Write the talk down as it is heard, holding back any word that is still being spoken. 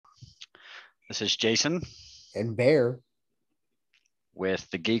This is Jason And Bear. with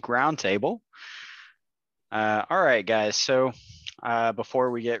the Geek Roundtable. All right, guys. So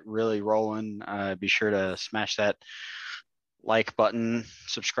before we get really rolling, be sure to smash that like button,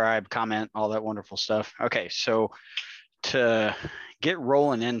 subscribe, comment, all that wonderful stuff. Okay, so to get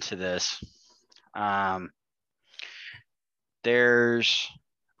rolling into this, there's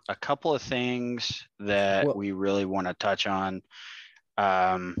a couple of things that we really want to touch on.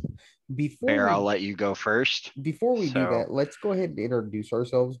 Bear, I'll let you go first. Before we do that, let's go ahead and introduce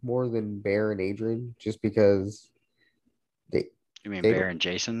ourselves more than Bear and Adrian, just because you mean Bear and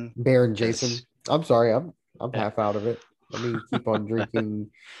Jason? Bear and Jason. I'm sorry, I'm half out of it. Let me keep on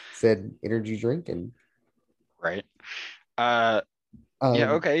drinking said energy drink and right. Yeah,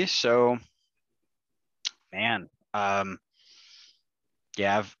 okay. So man,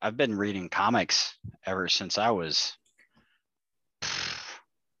 yeah, I've been reading comics ever since I was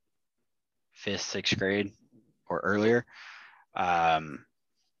fifth, sixth grade or earlier. Yeah,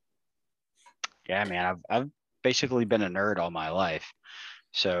 man, I've basically been a nerd all my life.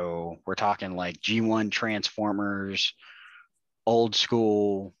 So we're talking like G1 Transformers, old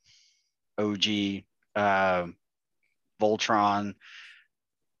school OG Voltron,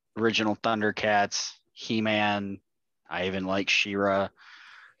 original Thundercats, He-Man. I even like She-Ra.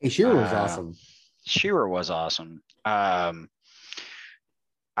 Hey, She-Ra was awesome. She-Ra was awesome.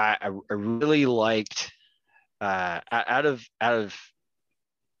 I really liked out of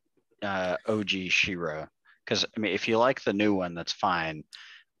OG She-Ra, because I mean, if you like the new one, that's fine.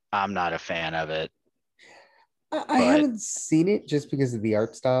 I'm not a fan of it. I haven't seen it just because of the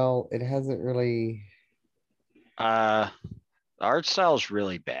art style. It hasn't really. The art style is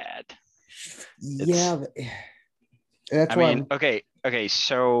really bad. Yeah, that's why. Okay.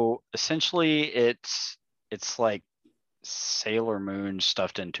 So essentially, it's like Sailor Moon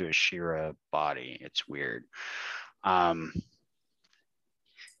stuffed into a She-Ra body. It's weird.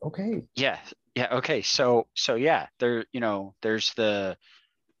 Okay. Yeah. Okay. So yeah, there's the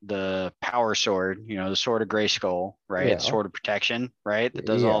power sword, the sword of Grayskull, right? Yeah. Sword of protection, right? That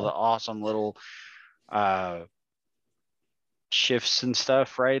does all the awesome little shifts and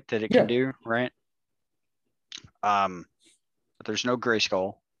stuff, right? That it can do, right? But there's no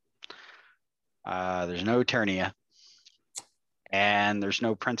Grayskull. There's no Eternia. And there's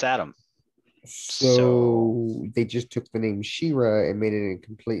no Prince Adam. So they just took the name She-Ra and made it a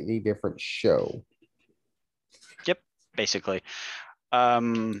completely different show. Yep, basically. I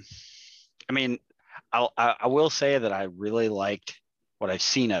mean, I will say that I really liked what I've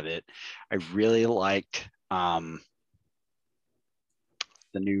seen of it. I really liked the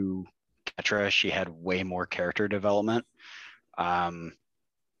new Ketra. She had way more character development. Was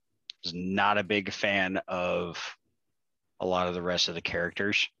not a big fan of a lot of the rest of the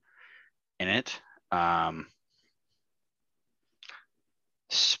characters in it.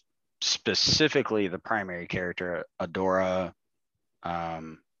 Specifically the primary character, Adora,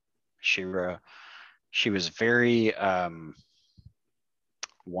 She-Ra. She was very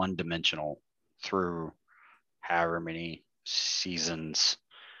one-dimensional through however many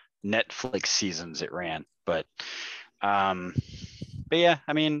Netflix seasons it ran. But yeah,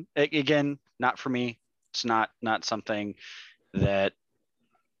 I mean, again, not for me. It's not something that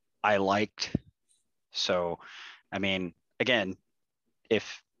I liked. So, I mean, again,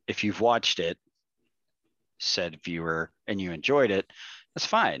 if you've watched it, said viewer, and you enjoyed it, that's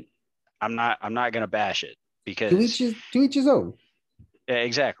fine. I'm not going to bash it, because to each his own.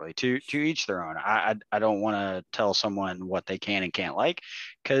 Exactly. To each their own. I don't want to tell someone what they can and can't like,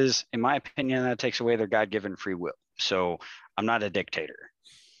 because in my opinion, that takes away their God-given free will. So I'm not a dictator.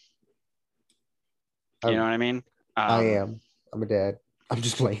 You know what I mean? I am. I'm a dad. I'm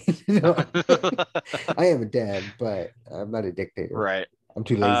just playing. I am a dad, but I'm not a dictator. Right. I'm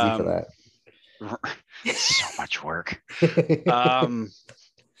too lazy for that. So much work.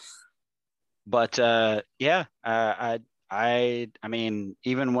 But yeah, I mean,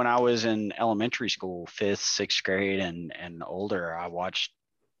 even when I was in elementary school, 5th, 6th grade and older, I watched,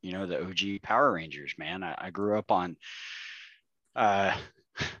 the OG Power Rangers, man. I grew up on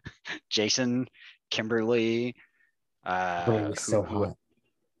Jason, Kimberly. Kimberly was so hot.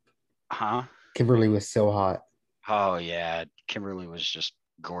 Huh? Kimberly was so hot. Oh yeah, Kimberly was just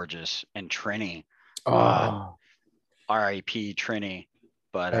gorgeous. And Trini. Oh. R.I.P. Trini.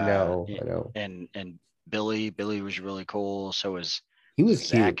 But I know. And Billy was really cool. So was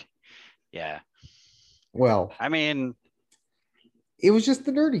Zach. Cute. Yeah. Well, I mean, it was just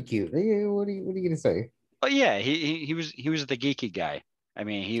the nerdy cute. What are you gonna say? Oh yeah, he was the geeky guy. I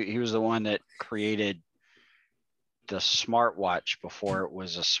mean, he was the one that created the smartwatch before it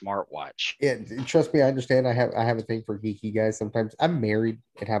was a smartwatch. Yeah, trust me, I understand. I have a thing for geeky guys. Sometimes I'm married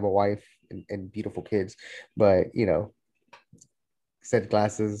and have a wife and beautiful kids, but said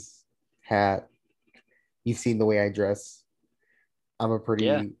glasses, hat. You've seen the way I dress. I'm a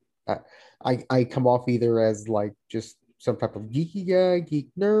Yeah, pretty. I I come off either as like just some type of geeky guy, geek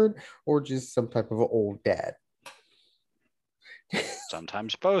nerd, or just some type of old dad.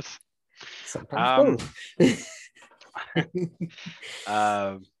 sometimes both. Sometimes Um, both.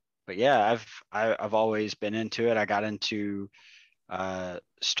 uh, but yeah, I've always been into it. I got into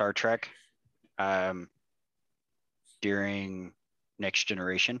Star Trek um, during Next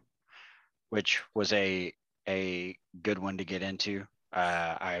Generation, which was a good one to get into.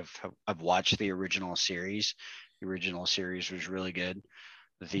 I've watched the original series. The original series was really good.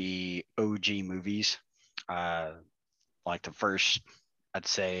 The OG movies, uh, like the first, I'd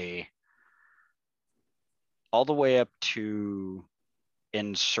say, all the way up to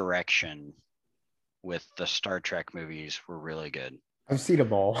Insurrection with the Star Trek movies were really good. I've seen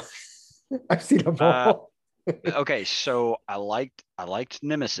them all. I've seen them Uh, all. okay, so I liked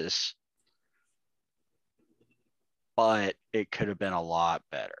Nemesis, but it could have been a lot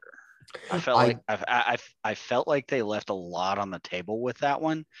better. I felt like I I felt like they left a lot on the table with that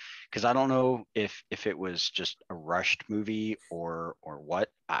one, because I don't know if it was just a rushed movie or what.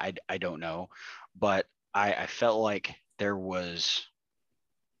 I don't know, but I felt like there was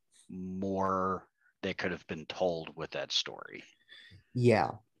more that could have been told with that story.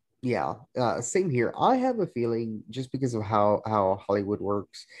 Yeah, yeah. Same here. I have a feeling just because of how Hollywood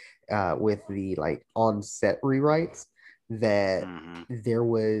works, with the like on set rewrites, that Hmm. there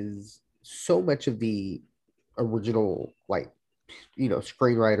was so much of the original like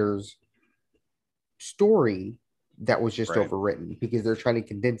screenwriters story that was just Right. overwritten because they're trying to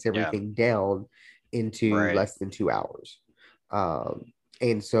condense Yeah. everything down into Right. less than 2 hours.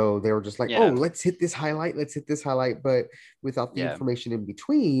 And so they were just like, oh, Yeah. let's hit this highlight, let's hit this highlight. But without the Yeah. information in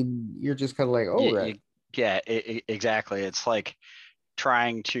between, you're just kind of like, oh, that, Yeah. Exactly. It's like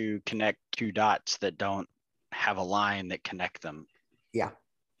trying to connect two dots that don't have a line that connect them. yeah,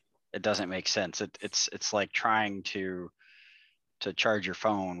 It doesn't make sense. It's like trying to charge your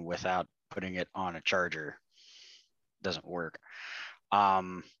phone without putting it on a charger. It doesn't work.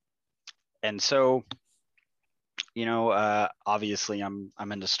 Um, and so obviously I'm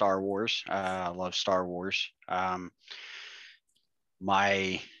into Star Wars. I love Star Wars.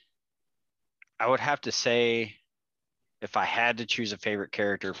 My I would have to say, if I had to choose a favorite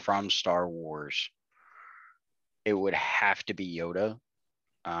character from Star Wars, it would have to be Yoda.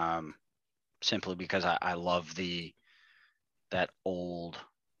 Um, Simply because I love that old,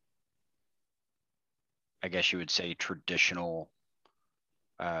 I guess you would say, traditional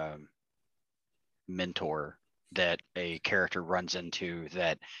um, mentor that a character runs into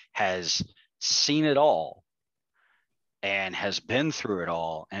that has seen it all and has been through it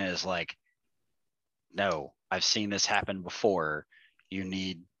all and is like, no, I've seen this happen before. You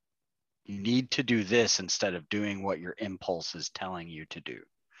need you need to do this instead of doing what your impulse is telling you to do.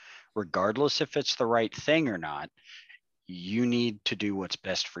 Regardless if it's the right thing or not, you need to do what's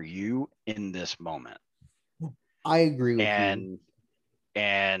best for you in this moment. I agree with you. And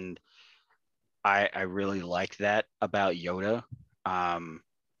and I really like that about Yoda. Um,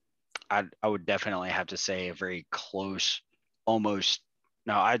 I would definitely have to say a very close, almost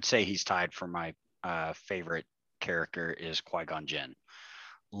no, I'd say he's tied for my favorite character is Qui-Gon Jinn.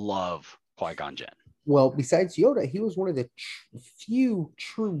 Love Qui-Gon Jinn. Well, besides Yoda, he was one of the few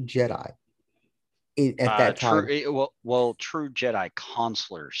true Jedi at that True, time. true Jedi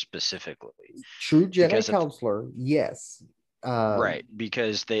consular specifically, True Jedi because at the, counselor, yes. right,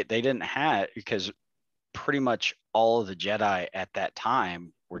 because they didn't have, because pretty much all of the Jedi at that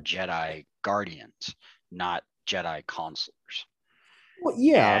time were Jedi guardians, not Jedi consulars. Well,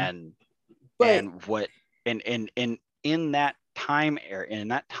 yeah, And but and what in that time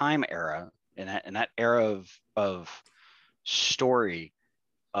era, in that era of story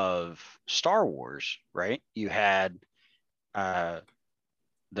of Star Wars, right? You had uh,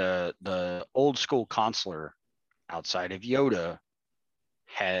 the old school consular outside of Yoda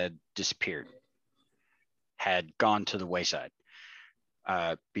had disappeared, had gone to the wayside,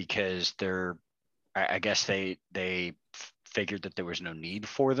 because I guess they figured that there was no need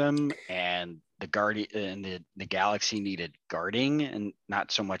for them, and the guardian and the galaxy needed guarding and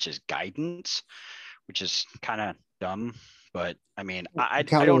not so much as guidance, which is kind of dumb. But I mean, I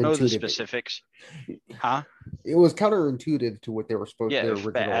don't know the counterintuitive. specifics, huh? It was counterintuitive to what they were supposed Yeah, their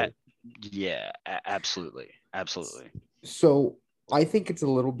original. yeah, absolutely, absolutely. So I think it's a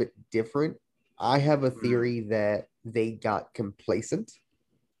little bit different. I have a Mm, theory that they got complacent.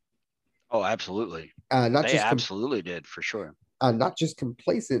 Oh, absolutely. Not They just absolutely did for sure. not just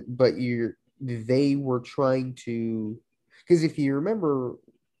complacent, but they were trying to, because if you remember,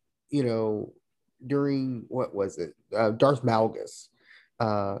 you know, during what was it, Darth Malgus,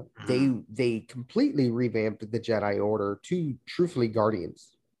 Mhm. they completely revamped the Jedi Order to truthfully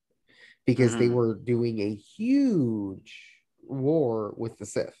Guardians because they Mhm. were doing a huge war with the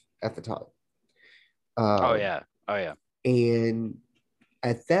Sith at the time. Oh Um, yeah. Oh yeah. and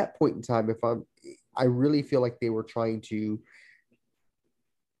at that point in time, I really feel like they were trying to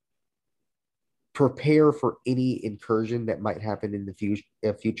prepare for any incursion that might happen in the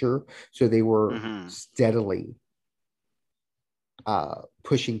future. So they were Mhm. steadily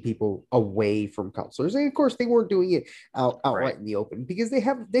pushing people away from counselors, and of course, they weren't doing it Right. outright in the open because they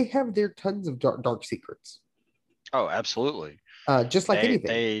have their tons of dark secrets, Oh, absolutely. just like They anything.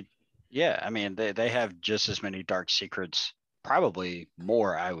 they yeah, I mean they have just as many dark secrets, probably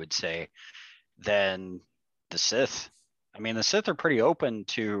more, I would say, than the Sith. I mean, the Sith are pretty open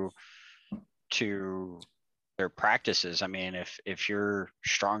to their practices. I mean, if you're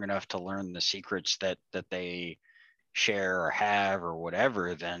strong enough to learn the secrets that they share or have or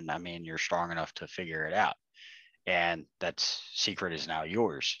whatever, then I mean, you're strong enough to figure it out. And that secret is now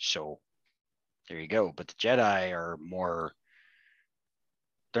yours. So there you go. But the Jedi are more,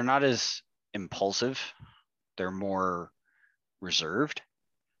 they're not as impulsive. They're more reserved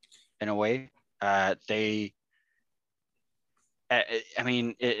in a way. They, I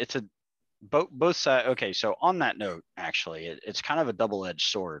mean, it's a both sides. Okay, so on that note, actually, it's kind of a double-edged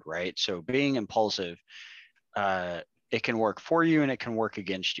sword, right? So being impulsive, uh, it can work for you and it can work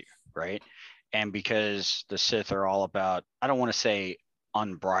against you, right? And because the Sith are all about, I don't want to say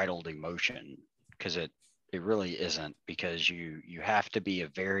unbridled emotion, because it really isn't, because you have to be a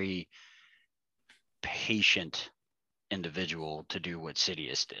very patient individual to do what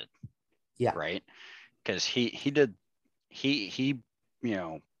Sidious did, Yeah, right? Because he did he you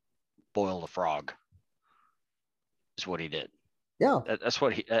know boiled a frog is what he did. yeah, That's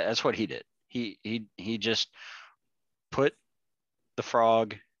what he did. He just put the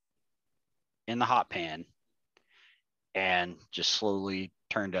frog in the hot pan and just slowly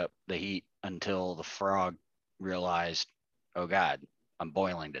turned up the heat until the frog realized, oh God, I'm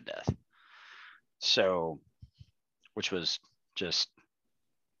boiling to death. So, which was just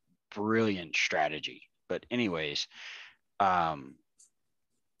brilliant strategy. But anyways, um,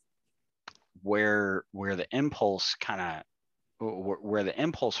 where the impulse kind of where the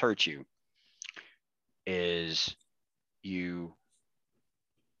impulse hurts you is you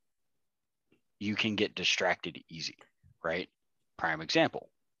you can get distracted easy, right? Prime example,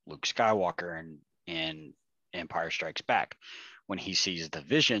 Luke Skywalker in Empire Strikes Back, when he sees the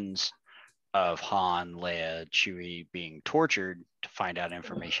visions of Han, Leia, Chewie being tortured to find out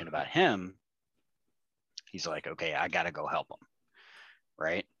information about him, he's like, okay, I gotta go help him,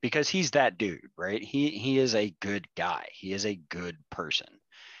 right? Because he's that dude, right? He is a good guy. He is a good person,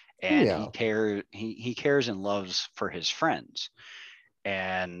 oh and yeah, he cares and loves for his friends,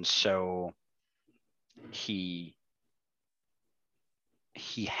 and so he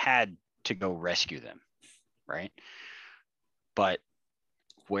he had to go rescue them, right? But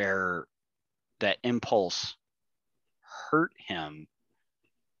where that impulse hurt him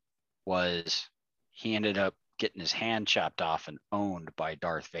was he ended up getting his hand chopped off and owned by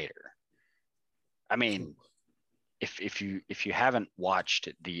Darth Vader. I mean, if you haven't watched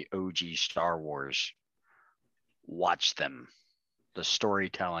the OG Star Wars, watch them. The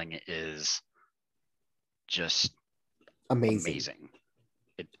storytelling is just amazing. amazing.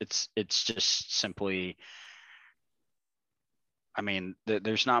 It's just simply. I mean,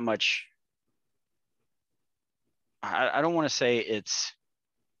 there's not much. I don't want to say it's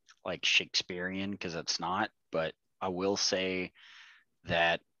like Shakespearean because it's not, but I will say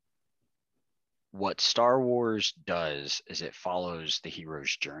that what Star Wars does is it follows the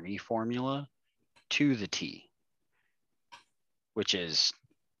hero's journey formula to the T, which is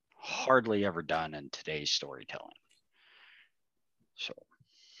hardly ever done in today's storytelling. So,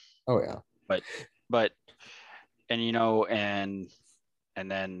 Oh yeah. but, but, and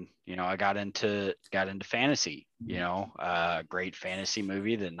and then I got into fantasy. Great fantasy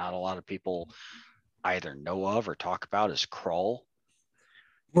movie that not a lot of people either know of or talk about is Crawl.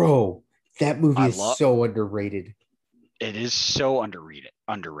 Bro, that movie I is love so underrated. it is so underrated.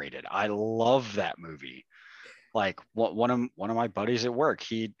 Underrated. I love that movie. Like one of my buddies at work,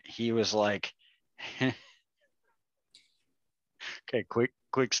 he was like, okay,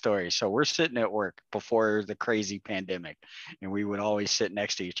 quick story. So we're sitting at work before the crazy pandemic, and we would always sit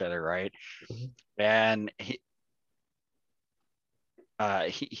next to each other, right? Mhm. And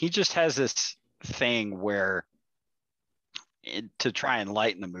he just has this thing where to try and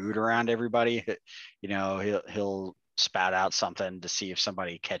lighten the mood around everybody, he'll spout out something to see if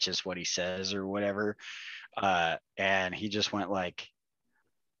somebody catches what he says or whatever. And he just went like,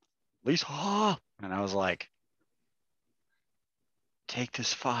 Lisa, and I was like, take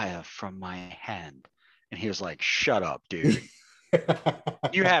this fire from my hand. And he was like, shut up, dude.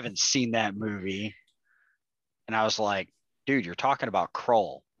 You haven't seen that movie. And I was like, dude, you're talking about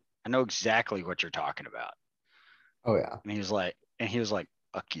Kroll. I know exactly what you're talking about. Oh yeah. And he was like,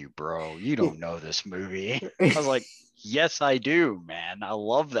 fuck you, bro. You don't know this movie. I was like, yes, I do, man. I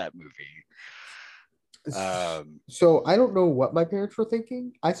love that movie. So I don't know what my parents were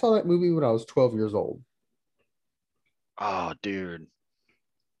thinking. I saw that movie when I was 12 years old. Oh, dude.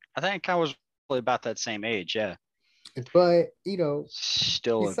 I think I was probably about that same age. Yeah. But,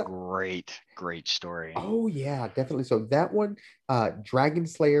 Still a besides, great story. oh yeah, definitely. So that one, Dragon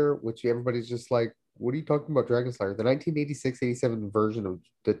Slayer, which everybody's just like, what are you talking about, Dragon Slayer? The 1986-87 version of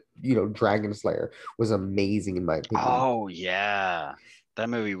the, Dragon Slayer was amazing in my opinion. Oh, yeah. That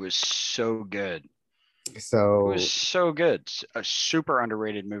movie was so good. It was So so good. A super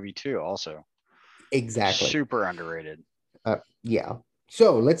underrated movie, too, also. exactly. Super underrated. Yeah.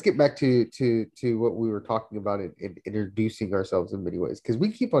 So let's get back to what we were talking about in introducing ourselves in many ways, because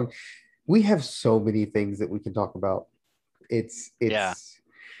we have so many things that we can talk about. It's Yeah. it's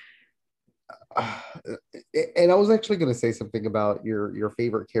uh, and I was actually going to say something about your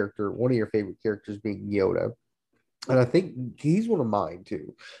favorite character, one of your favorite characters being Yoda. And I think he's one of mine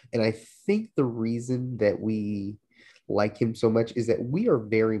too. And I think the reason that we like him so much is that we are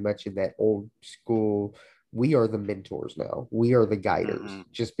very much in that old school. We are the mentors now. We are the guiders Mm-hmm.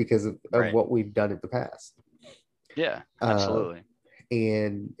 just because of Right. what we've done in the past. Yeah, Uh, absolutely.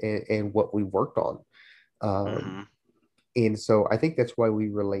 and what we worked on. Mm-hmm. And so I think that's why we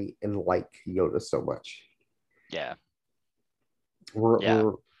relate and like Yoda so much. Yeah. We're, Yeah.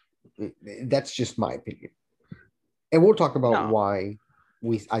 we're that's just my opinion. And we'll talk about No. why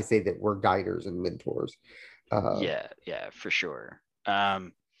I say that we're guiders and mentors. Uh, Yeah. Yeah, for sure.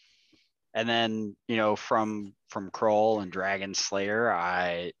 And then, from Kroll and Dragon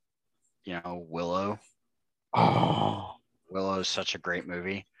Slayer, Willow. oh, Willow is such a great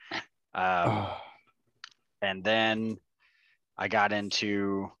movie. Um, oh, and then I got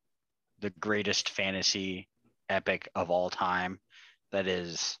into the greatest fantasy epic of all time. That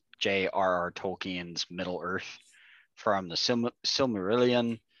is J.R.R. Tolkien's Middle Earth, from the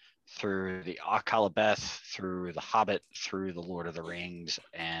Silmarillion through the Akhalabeth, through the Hobbit, through the Lord of the Rings,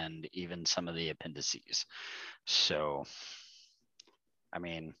 and even some of the appendices. So, I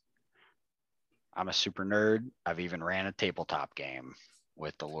mean, I'm a super nerd. I've even ran a tabletop game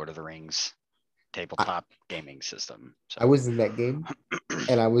with the Lord of the Rings I, tabletop gaming system. I So, was in that game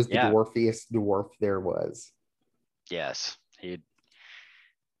and I was the yeah, dwarfiest dwarf there was. yes.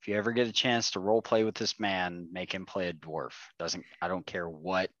 If you ever get a chance to role play with this man, make him play a dwarf. I don't care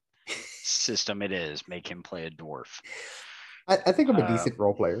what system it is, make him play a dwarf. I think I'm a Uh, decent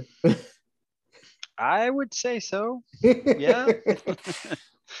role player. I would say so. Yeah.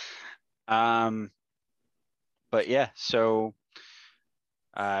 um, but yeah, so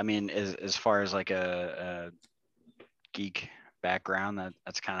I mean, as far as like a geek background,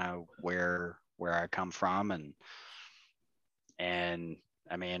 that's kind of where I come from, and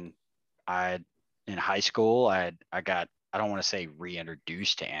I mean, I in high school, I got, I don't want to say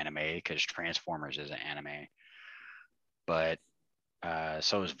reintroduced to anime because Transformers is an anime, but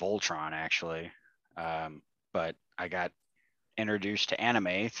so is Voltron actually. But I got introduced to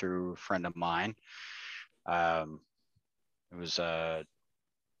anime through a friend of mine. Um, it was the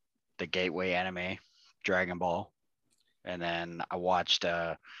gateway anime, Dragon Ball, and then I watched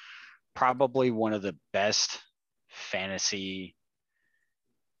probably one of the best fantasy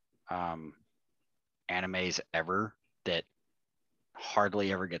um, animes ever that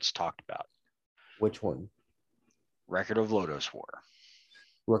hardly ever gets talked about. Which one? Record of Lodoss War.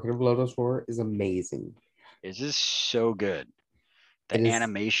 Record of Lodoss War is amazing. It is so good. It The is.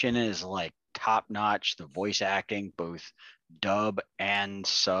 animation is like top notch. The voice acting, both dub and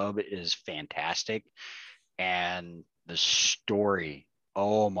sub, is fantastic. And the story,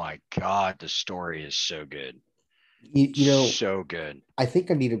 oh my God, the story is so good. You know, So good. I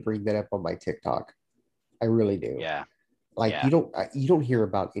think I need to bring that up on my TikTok. I really do. Yeah. Like Yeah. you don't hear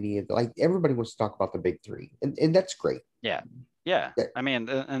about any of the, like everybody wants to talk about the big three, and that's great. Yeah. Yeah. That- I mean,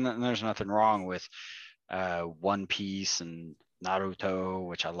 and there's nothing wrong with One Piece and Naruto,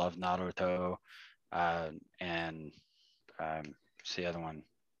 which I love Naruto. Uh, and what's the other one?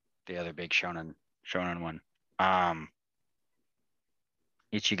 The other big shonen one. Um,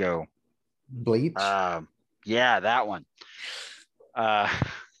 Ichigo. Bleach. Yeah, that one. Uh,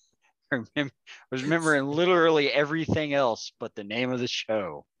 I was remembering literally everything else but the name of the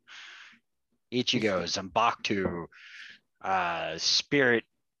show. Ichigo, Zanbaku, Spirit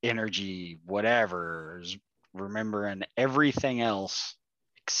Energy, whatever. Remembering everything else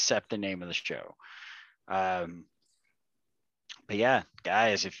except the name of the show. Um, but yeah,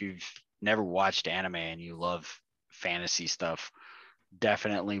 guys, if you've never watched anime and you love fantasy stuff,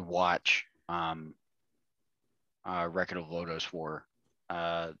 definitely watch Record of Lodoss War.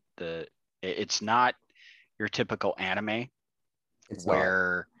 The it's not your typical anime It's not.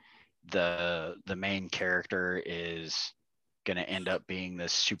 where the main character is gonna end up being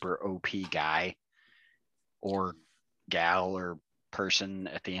this super OP guy or gal or person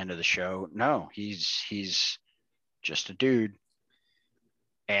at the end of the show. No, he's just a dude.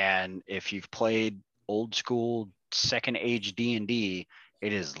 And if you've played old school second age D&D,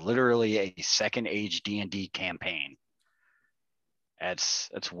 it is literally a second age D&D campaign. That's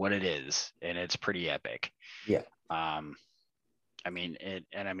what it is, and it's pretty epic. Yeah. I mean it,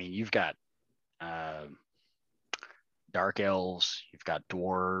 and I mean you've got uh, dark elves, you've got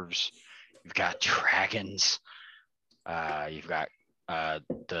dwarves, you've got dragons, you've got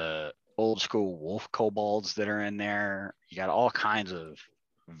the old school wolf kobolds that are in there. You got all kinds of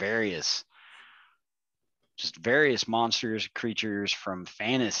various, just various monsters, creatures from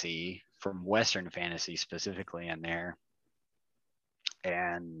fantasy, from Western fantasy specifically in there.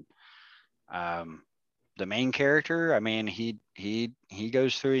 And um, the main character, I mean, he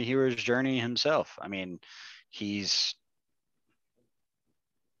goes through a hero's journey himself. I mean, he's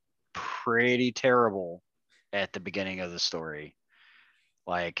pretty terrible at the beginning of the story.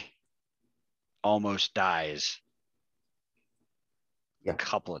 Like almost dies Yeah. a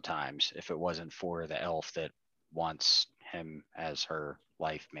couple of times if it wasn't for the elf that wants him as her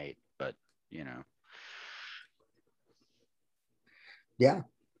life mate. But you know, Yeah.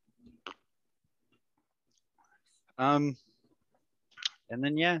 um, and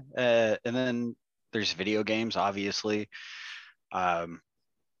then yeah, and then there's video games, obviously. Um,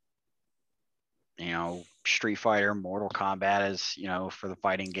 you know, Street Fighter, Mortal Kombat is, you know, for the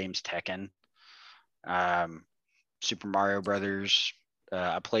fighting games, Tekken, um, Super Mario Brothers.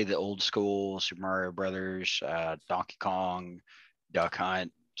 I played the old school Super Mario Brothers, Donkey Kong, Duck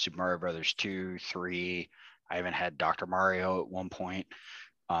Hunt, Super Mario Brothers 2, 3. I even had Dr. Mario at one point.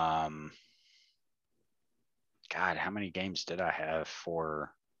 Um, God, how many games did I have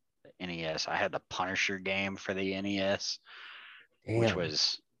for the NES? I had the Punisher game for the NES, which Damn.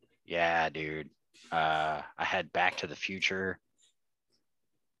 was, yeah, dude. I had Back to the Future.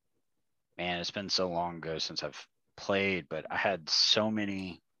 Man, it's been so long ago since I've played, but I had so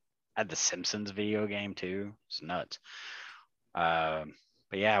many. I had the Simpsons video game too. It's nuts.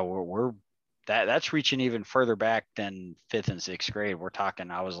 But yeah, we're that's reaching even further back than fifth and sixth grade. We're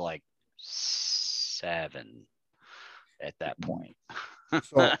talking. I was like 7 at that point.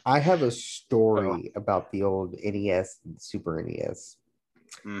 So I have a So, story about the old NES and Super NES.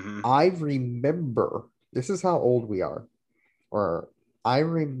 mm-hmm, I remember, this is how old we are, or I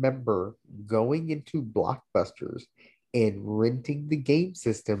remember going into Blockbusters and renting the game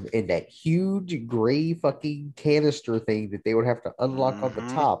system in that huge gray fucking canister thing that they would have to unlock on the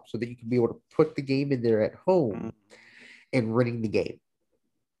mm-hmm, top so that you could be able to put the game in there at mm-hmm. home and renting the game.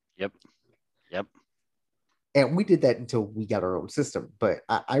 Yep, yep, And we did that until we got our own system. But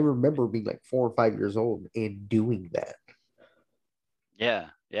I remember being like 4 or 5 years old and doing that. yeah,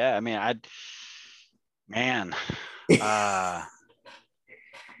 yeah. I mean, man, uh,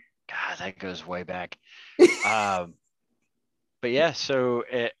 God, that goes way back. Um, but yeah, so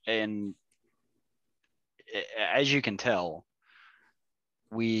and as you can tell,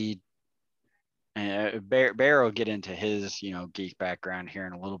 we Bear will get into his, you know, geek background here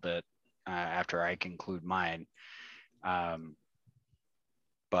in a little bit after I conclude mine. Um,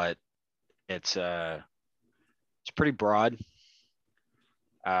 but it's it's pretty broad.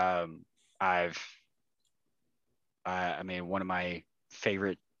 Um, I've I mean one of my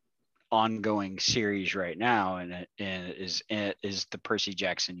favorite ongoing series right now and is the Percy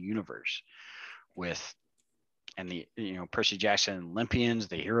Jackson universe with and the, you know, Percy Jackson Olympians,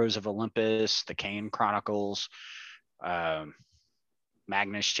 the Heroes of Olympus, the Kane Chronicles, um,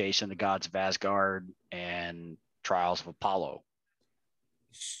 Magnus chasing the gods of Asgard, and Trials of Apollo.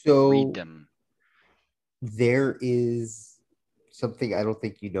 Read So them. there is something I don't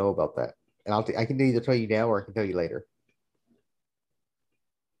think you know about that. And I can either tell you now or I can tell you later.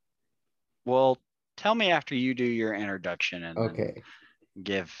 Well, tell me after you do your introduction, and then Okay.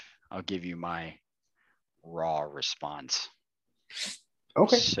 give I'll give you my raw response.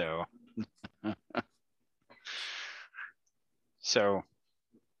 Okay. So so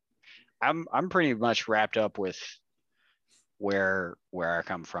I'm pretty much wrapped up with where I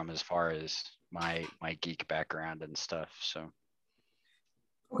come from as far as my geek background and stuff. So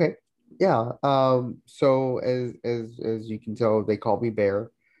Okay. Yeah. So as you can tell, they call me Bear.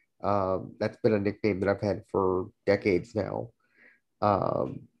 That's been a nickname that I've had for decades now.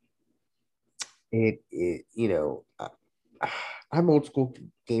 Um, it I'm old school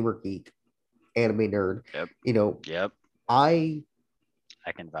gamer geek, anime nerd. yep, You know, yep, I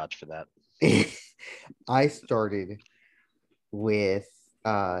I can vouch for that. I started with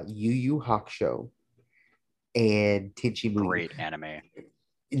Yu Yu Hakusho and Tenchi Muyo, Great anime,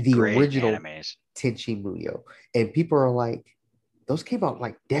 the great original animes. Tenchi Muyo. And people are like, those came out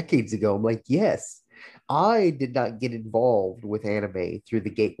like decades ago. I'm like, yes. I did not get involved with anime through the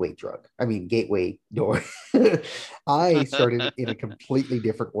gateway drug. I mean, gateway door. I started in a completely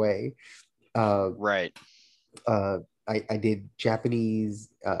different way. Uh, Right, uh, I did Japanese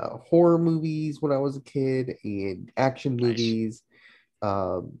horror movies when I was a kid and action nice. movies.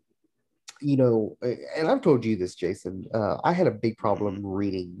 Um, and I've told you this, Jason. I had a big Mm-hmm. problem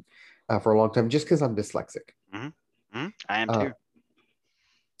reading for a long time just because I'm dyslexic. Mm-hmm. Mm-hmm. I am Uh, too.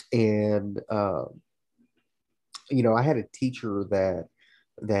 and I had a teacher that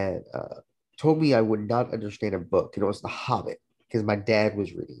told me I would not understand a book, and it was The Hobbit because my dad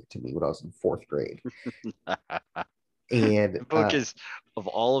was reading it to me when I was in fourth grade. And The book is of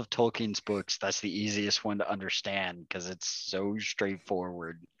all of Tolkien's books, that's the easiest one to understand because it's so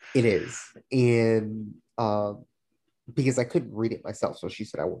straightforward. it is, and because I couldn't read it myself, so she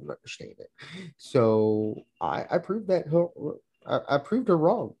said I wouldn't understand it. So I proved I proved her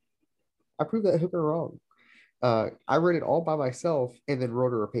wrong. I proved that hooker wrong. I read it all by myself and then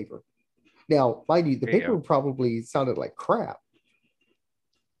wrote her a paper. Now, mind you, the There you paper go. probably sounded like crap,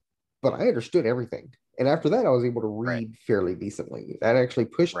 but I understood everything. And after that, I was able to Right, read fairly decently. That actually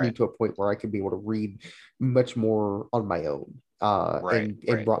pushed me right, to a point where I could be able to read much more on my own, right, and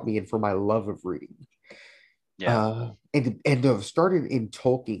right. brought me in for my love of reading. Yeah. And to have started in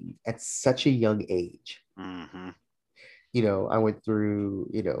Tolkien at such a young age. Mm-hmm. I went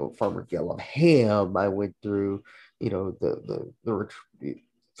through, Farmer Yell of Ham. I went through, the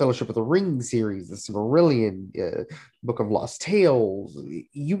Fellowship of the Ring series, the Silmarillion, Book of Lost Tales,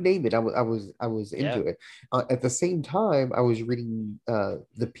 you name it. I was Yeah. into it. At the same time, I was reading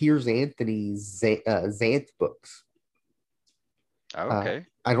the Piers Anthony Xanth books. Uh, Okay.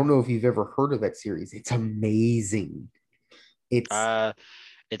 I don't know if you've ever heard of that series. It's amazing. It's Uh,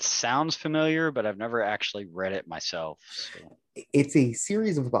 it sounds familiar, but I've never actually read it myself. So, it's a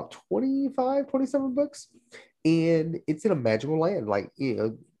series of about 25, 27 books, and it's in a magical land, like,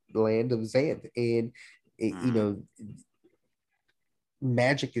 the land of Xanth. And it, you mm, know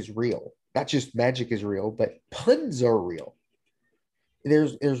magic is real. Not just magic is real, but puns are real.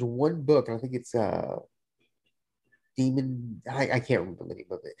 There's one book, and I think it's demon. I can't remember the name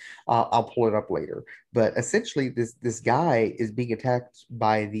of it. I'll pull it up later. But essentially, this guy is being attacked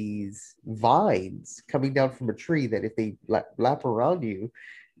by these vines coming down from a tree that if they lap around you,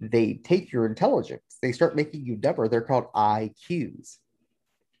 they take your intelligence. They start making you dumber. They're called IQs.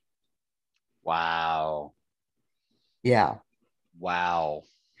 wow. Yeah. Wow.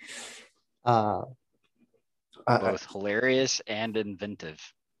 Uh, uh, uh, Both hilarious and inventive.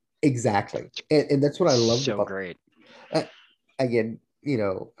 exactly. And that's what I loved So about. great. Uh, Again,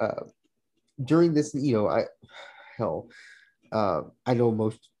 during this, hell, I know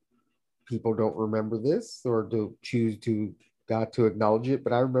most people don't remember this or don't choose to not to acknowledge it,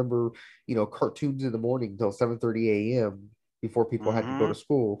 but I remember, cartoons in the morning till 7:30 a.m. before people had to go Mm-hmm. to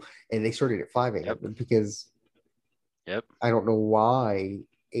school, and they started at 5 a.m. Yep. And because Yep. I don't know why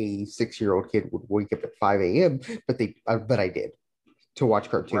a 6-year-old kid would wake up at 5 a.m., but I did to watch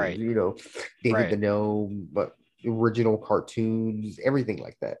cartoons, Right. David the Right. Gnome, but original cartoons, everything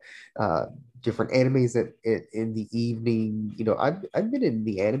like that. Uh, Different animes in the evening. I've been in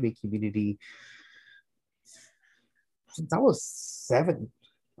the anime community since I was 7.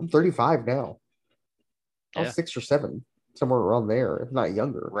 I'm 35 now. I was Yeah. 6 or 7, somewhere around there, if not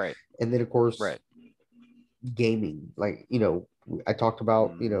younger. Right. And then, of course, Right. gaming. Like, I talked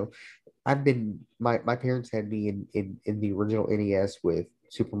about, Mm-hmm. I've been my parents had me in the original NES with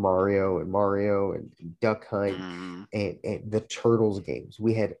Super Mario and Duck Hunt Mm-hmm. and the Turtles games.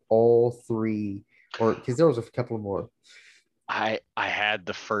 We had all three, or because there was a couple more. I had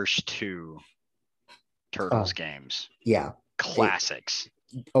the first two Uh, Turtles games. yeah. It, Classics.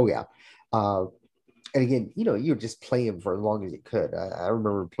 oh yeah. Uh, and again, you would just play them for as long as you could. I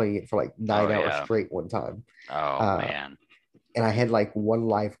remember playing it for like Oh 9 hours yeah. straight one time. Oh Uh, man. and I had like one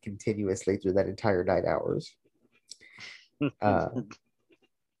life continuously through that entire 9 hours. Uh,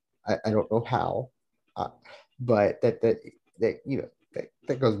 I don't know how, uh, but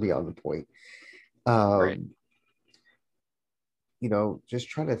that goes beyond the point. Right. Um, just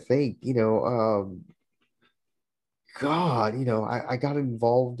trying to think, God, I got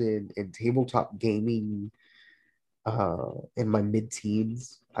involved in tabletop gaming in my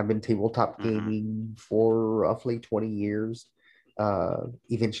mid-teens. I've been tabletop Hmm. gaming for roughly 20 years.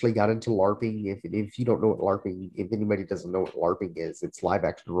 Eventually got into LARPing. If you don't know what LARPing, if anybody doesn't know what LARPing is, it's live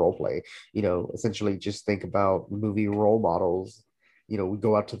action role play. Essentially just think about movie role models. We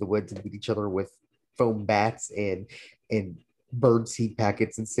go out to the woods and beat each other with foam bats and bird seed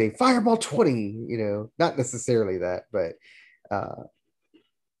packets and say fireball 20, not necessarily that, but uh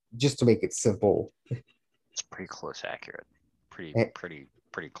just to make it simple. It's pretty close accurate. Pretty, Eh, pretty,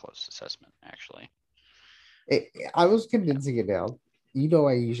 pretty close assessment, actually. I was condensing it down.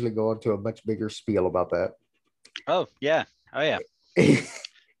 I usually go into a much bigger spiel about that. Oh, yeah. Oh, yeah.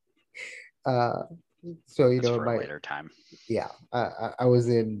 uh, so That's for a my later time. yeah, I was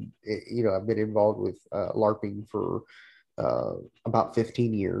I've been involved with LARPing for uh, about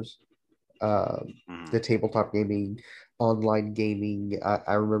 15 years. Uh, Hmm. the tabletop gaming, online gaming.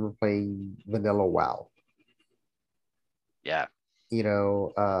 I remember playing Vanilla WoW. Yeah. You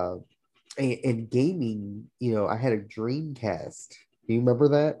know, uh, and gaming. I had a Dreamcast. Do you remember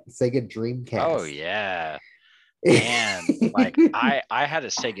that Sega Oh, Dreamcast? yeah. Man, like I had a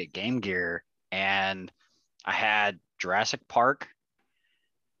Sega Game Gear, and I had Jurassic Park,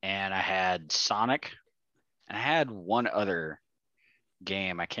 and I had Sonic, and I had one other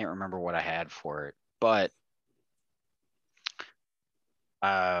game. I can't remember what I had for it. But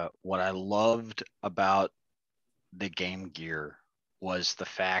what I loved about the Game Gear was the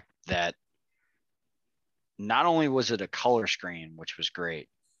fact that not only was it a color screen, which was great,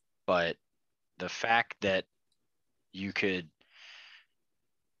 but the fact that you could,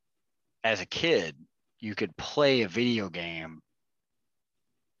 as a kid, you could play a video game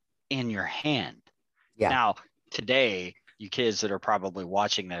in your hand. Yeah. Now, today, you kids that are probably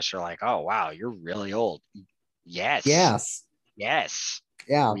watching this are like, oh, wow, you're really old. Yes, Yes. yes,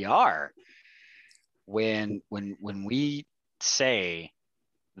 Yeah. we are. When we say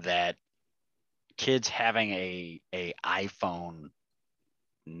that kids having a iPhone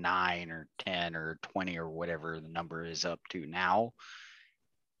 9 or 10 or 20 or whatever the number is up to now,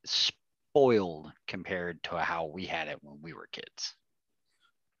 spoiled compared to how we had it when we were kids.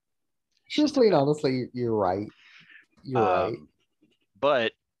 It's just a Truthfully and fact. honestly, you're right. You're right. Um,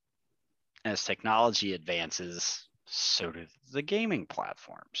 but as technology advances, so do the gaming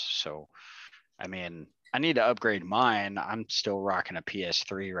platforms. So, I mean, I need to upgrade mine. I'm still rocking a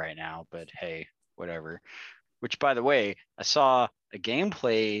PS3 right now, but hey, whatever. Which, by the way, I saw a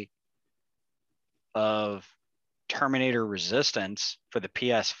gameplay of Terminator Resistance for the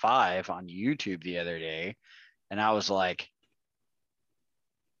PS5 on YouTube the other day, and I was like,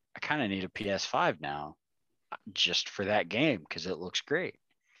 I kind of need a PS5 now just for that game because it looks great.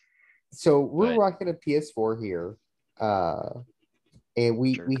 So we're But rocking a PS4 here, and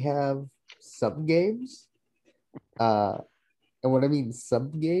we jerk, we have some games. Uh, and when I mean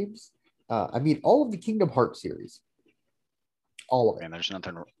some games, I mean all of the Kingdom Hearts series, all of it. man, there's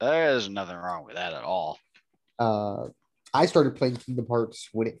nothing wrong with that at all. Uh, I started playing Kingdom Hearts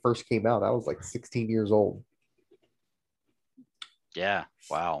when it first came out. I was like 16 years old. Yeah,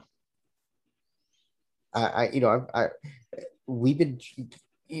 wow. We've been,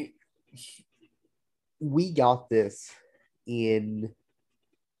 we got this in,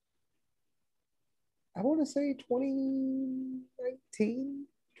 I want to say 2019,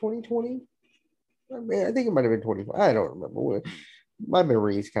 2020. I mean, I think it might have been 20. I don't remember. My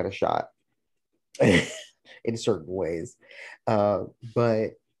memory is kind of shot in certain ways. Uh,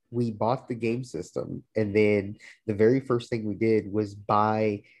 but we bought the game system, and then the very first thing we did was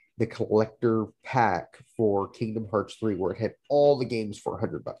buy the collector pack for Kingdom Hearts 3, where it had all the games for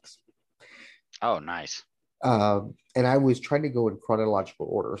 $100. Oh, nice. And I was trying to go in chronological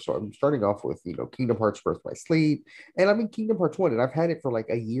order. So I'm starting off with, Kingdom Hearts Birth by Sleep, and I'm in Kingdom Hearts 1, and I've had it for like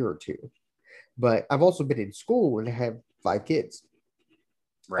a year or two. But I've also been in school and have 5 kids,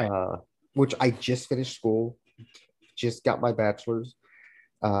 Right. uh, which I just finished school, just got my bachelor's.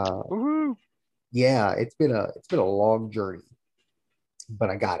 Uh, Woohoo. yeah, it's been a long journey, but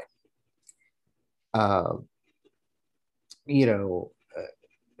I got it. Um, you know,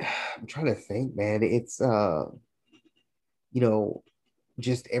 I'm trying to think, man. It's you know,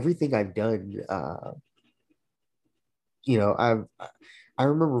 just everything I've done. You know, I've I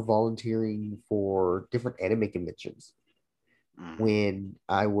remember volunteering for different anime conventions. Hmm. when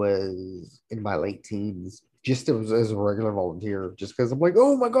I was in my late teens, just as a regular volunteer, just because I'm like,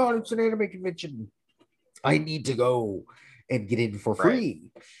 oh my God, it's an anime convention. I need to go and get in for Right.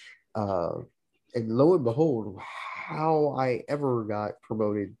 free. Uh, and lo and behold, how I ever got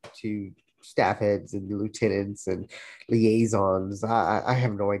promoted to staff heads and lieutenants and liaisons, I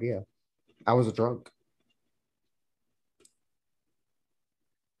have no idea. I was a drunk.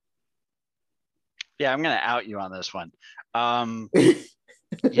 Yeah, I'm gonna out you on this one.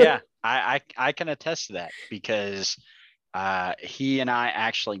 Yeah, I can attest to that because he and I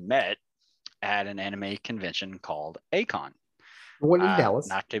actually met at an anime convention called Acon. The one in Dallas.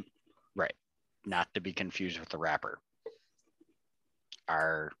 Not to right, not to be confused with the rapper.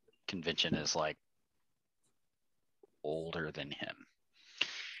 Our convention is like older than him.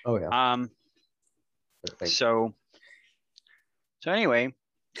 Oh yeah. Um, Thank you. so anyway,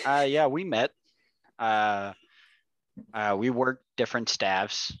 yeah, we met. Uh, we worked different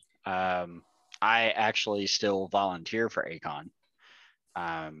staffs. I actually still volunteer for Acon.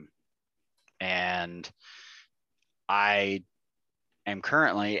 Um, and I am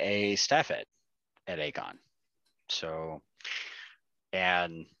currently a staff ed at Acon. So,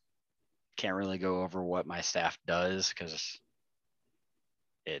 and can't really go over what my staff does because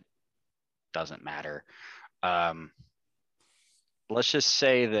it doesn't matter. Um, let's just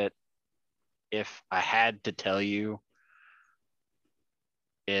say that if I had to tell you,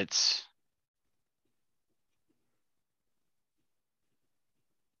 it's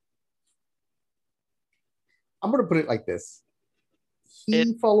I'm gonna put it like this. it,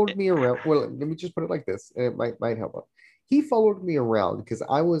 He followed it me around. Well, let me just put it like this, and it might help out. He followed me around because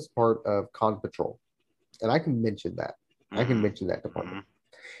I was part of Con Patrol, and I can mention that. I can mm-hmm, mention that mm-hmm, department.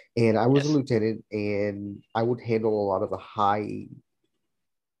 And I was a yes, lieutenant, and I would handle a lot of the high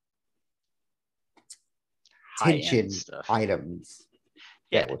high end tension stuff. items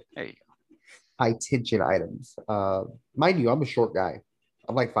Yeah, that would there you high tension items. Mind you, I'm a short guy.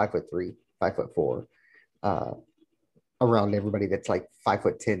 I'm like 5'3", 5'4". Uh, around everybody that's like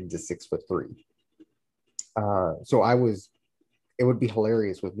 5'10" to 6'3". So I was. It would be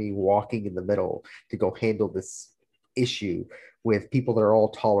hilarious with me walking in the middle to go handle this issue with people that are all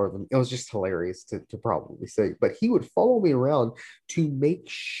taller than. It was just hilarious to probably say. But he would follow me around to make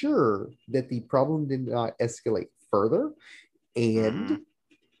sure that the problem did not escalate further, go. Mm-hmm, and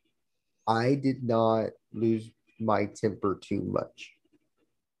I did not lose my temper too much.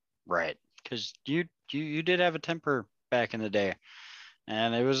 right, because you did have a temper back in the day,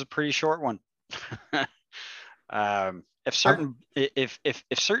 and it was a pretty short one. If I've certain if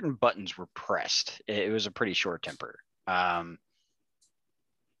certain buttons were pressed, it was a pretty short temper. Um,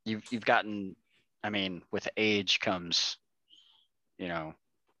 you've gotten, I mean, with age comes, you know,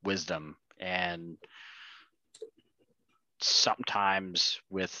 wisdom, and sometimes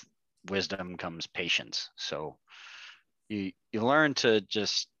with wisdom comes patience. So you learn to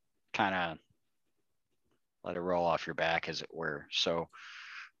just kind of let it roll off your back, as it were. So,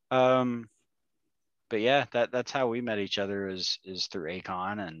 um, but yeah, that's how we met each other is through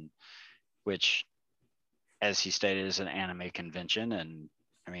Acon, and which, as he stated, is an anime convention, and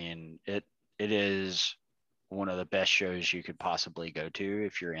I mean it is one of the best shows you could possibly go to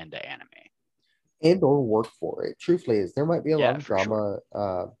if you're into anime. and or work for it. Truthfully, is there might be a lot Yeah, of for sure.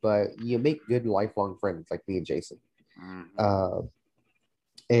 drama, but you make good lifelong friends like me and Jason. Mm-hmm. Uh,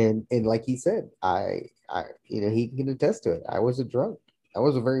 and like he said, he can attest to it. I was a drunk. I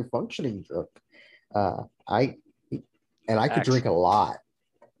was a very functioning drunk. I and I could Facts. drink a lot.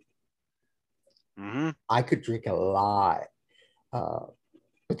 Mm-hmm. I could drink a lot. Uh,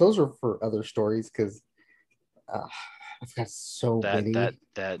 but those are for other stories because uh, I've got so That that many.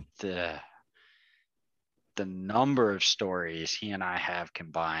 that the number of stories he and I have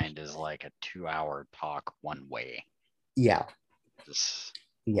combined is like a 2 hour talk one way. Yeah, Just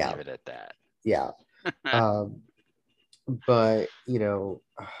yeah, leave it at that. yeah. Um, but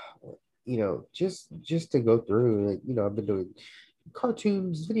just to go through, like, I've been doing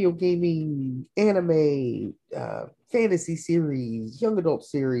cartoons, video gaming, anime, fantasy series, young adult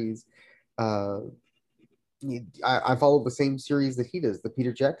series. Uh, I follow the same series that he does, the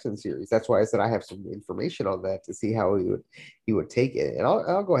Peter Jackson series. That's why I said I have some information on that to see how he would take it, and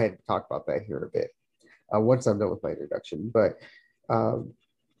I'll go ahead and talk about that here in a bit once I'm done with my introduction. But um,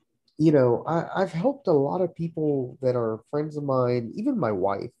 I've helped a lot of people that are friends of mine, even my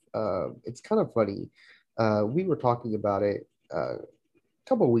wife. It's kind of funny. We were talking about it a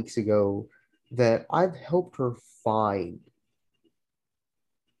couple of weeks ago that I've helped her find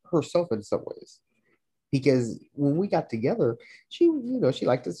herself in some ways. Because when we got together, she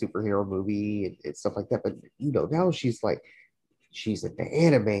liked a superhero movie and stuff like that. But now she's like, She's into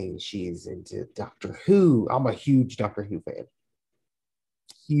anime. She's into Doctor Who. I'm a huge Doctor Who fan.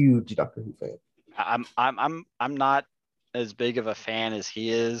 Huge Doctor Who fan. I'm not as big of a fan as he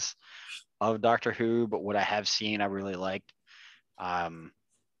is of Doctor Who, but what I have seen, I really liked. Um,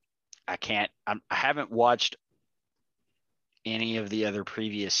 I haven't watched any of the other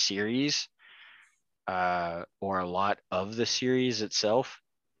previous series, or a lot of the series itself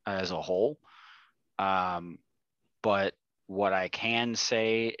as a whole. Um, but what I can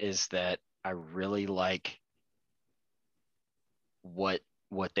say is that I really like what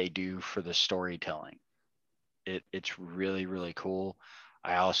what they do for the storytelling. It's really really cool.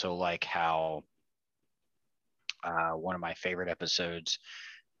 I also like how one of my favorite episodes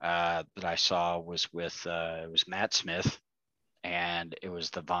that I saw was with it was Matt Smith, and it was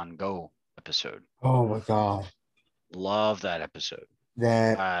the Van Gogh episode. Oh my god, Love that episode.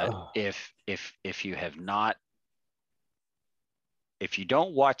 that If you have not, if you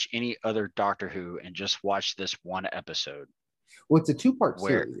don't watch any other Doctor Who and just watch this one episode, well, it's a two-part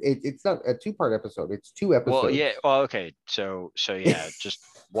where series. It's not a two-part episode. It's two well yeah, episodes. well okay, so yeah, just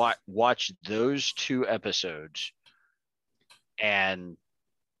watch those two episodes, and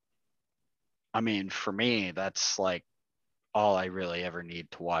I mean, for me, that's like all I really ever need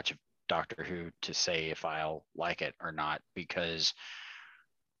to watch Doctor Who to say if I'll like it or not, because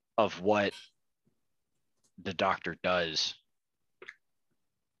of what the Doctor does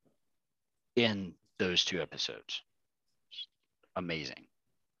in those two episodes. Amazing.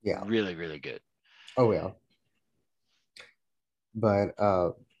 Yeah. Really, really good. Oh yeah. But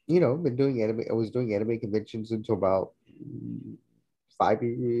been doing anime. I was doing anime conventions until about 5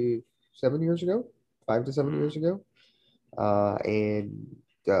 years, 7 years ago, 5 to 7 years Mm, ago, and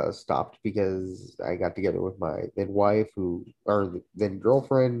stopped because I got together with my then wife, or then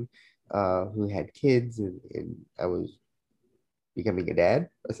girlfriend, who had kids, and I was becoming a dad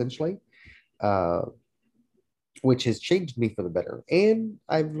essentially, uh, which has changed me for the better. And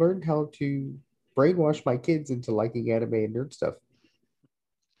I've learned how to brainwash my kids into liking anime and nerd stuff.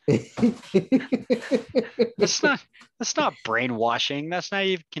 that's not that's not brainwashing. That's not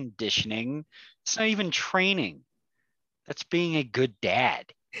even conditioning. It's not even training. That's being a good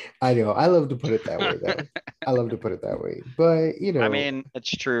dad. I know. I love to put it that way, though. I love to put it that way. But, I mean, it's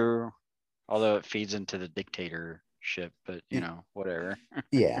true, although it feeds into the dictatorship, but whatever.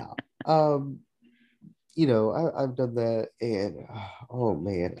 yeah. Um, I've done that, and oh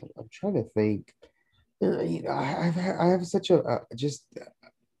man, I'm trying to think. I have such a just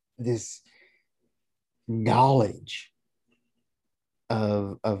this knowledge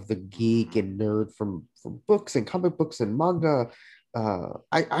of the geek Mhm. and nerd from books and comic books and manga.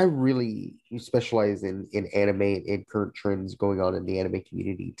 I really specialize in anime and current trends going on in the anime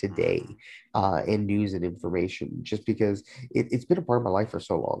community today, Mhm. and news and information, just because it's been a part of my life for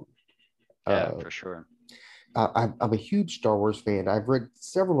so long. Yeah, Uh, for sure. I'm a huge Star Wars fan. I've read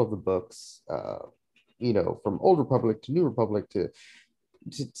several of the books, from Old Republic to New Republic to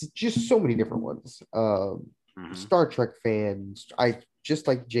just so many different ones. Hmm. Star Trek fans. I just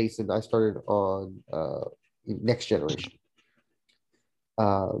like Jason. I started on Next Generation,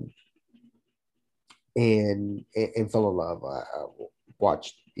 um, and fell in love. I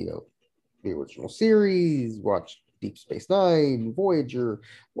watched the original series, watched Deep Space Nine, Voyager,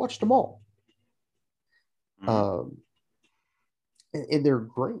 watched them all, Hmm. um, and they're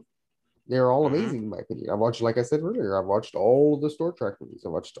great. They're all Hmm. amazing in my opinion. I watched, like I said earlier, I watched all of the Star Trek movies. I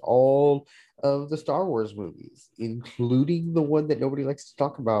watched all of the Star Wars movies, including the one that nobody likes to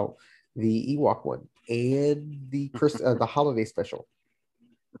talk about, the Ewok one, and the holiday special.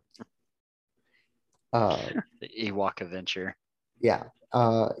 Uh, The Ewok adventure. yeah,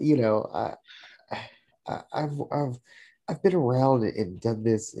 I've been around and done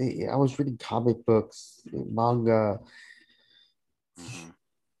this. I was reading comic books, manga Hmm.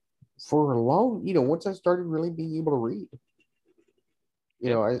 for a long. Once I started really being able to read, you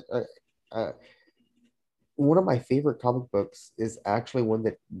Yep. know, I one of my favorite comic books is actually one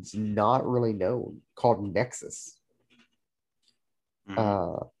that's not really known, called Nexus. Hmm.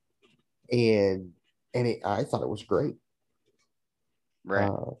 Uh, and I thought it was great. Right.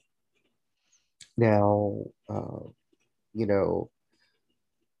 Uh, now, you know,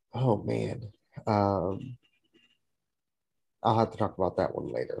 oh man, um, I'll have to talk about that one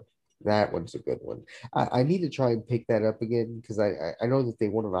later. That one's a good one. I need to try and pick that up again because I know that they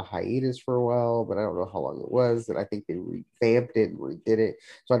went on a hiatus for a while, but I don't know how long it was. And I think they revamped it and redid it.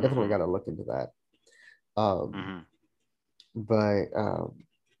 So I definitely Hmm. got to look into that. Um, Hmm. but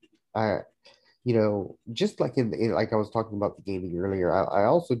I just like like I was talking about the gaming earlier, I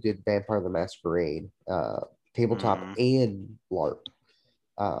also did Vampire the Masquerade. tabletop Mm, and LARP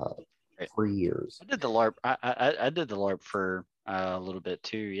uh, right. for years. I did the LARP. I did the LARP for a little bit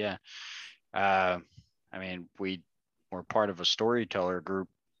too. Yeah. Uh, I mean, we were part of a storyteller group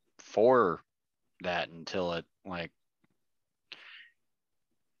for that until it like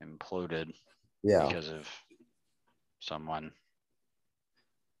imploded Yeah, because of someone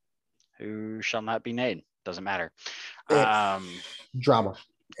who shall not be named. Doesn't matter. it's Um, drama.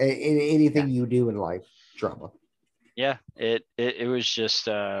 In yeah, anything you do in life, drama. yeah. It was just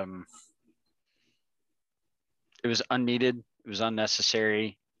it was unneeded. It was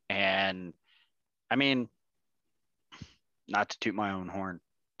unnecessary, and I mean, not to toot my own horn,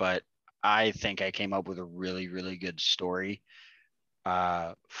 but I think I came up with a really really good story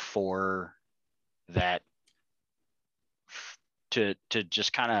for that to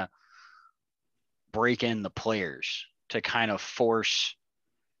just kind of break in the players to kind of force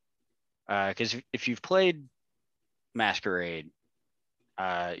because if you've played Masquerade,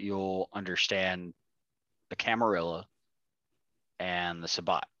 you'll understand the Camarilla and the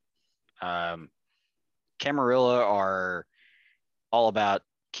Sabbat. Um, Camarilla are all about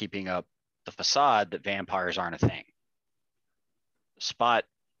keeping up the facade that vampires aren't a thing. Spot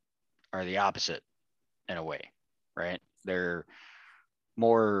are the opposite in a way, right? They're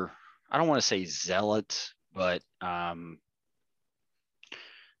more, I don't want to say zealots, but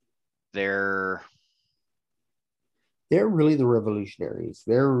they're They're really the revolutionaries.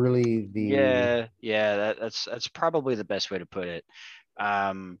 They're really the yeah, that's probably the best way to put it.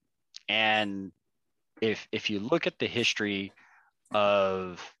 Um, and if you look at the history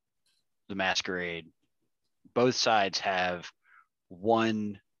of the Masquerade, both sides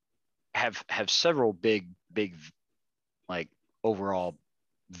one have several big like overall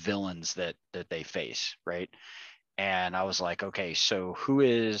villains that they face, right? And I was like, okay, so who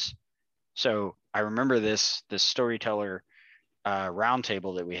is so I remember this storyteller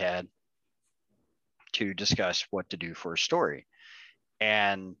roundtable that we had to discuss what to do for a story.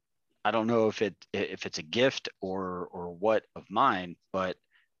 And I don't know if it's a gift or what of mine, but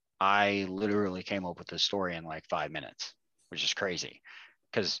I literally came up with this story in like 5 minutes, which is crazy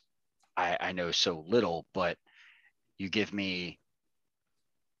because I know so little. But you give me,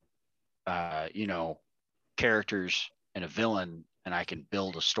 you know, characters and a villain, and I can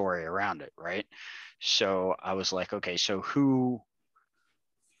build a story around it, right? So I was like, okay, so who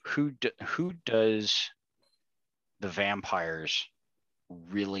does the vampires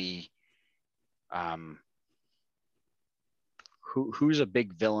really um who's a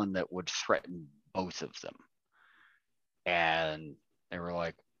big villain that would threaten both of them? And they were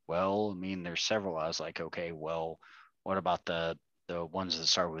like, well, I mean, there's several. I was like, okay, well, what about the ones that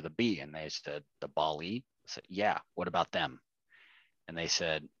start with a B? And they said the Bali. I said, yeah, what about them? And they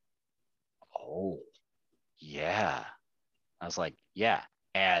said, oh, yeah. I was like, yeah.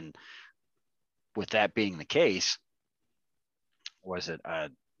 And with that being the case, was it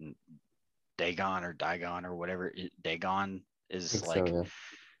Dagon or Digon or whatever? Dagon I is think so, like yeah.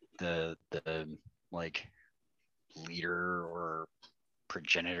 the like leader or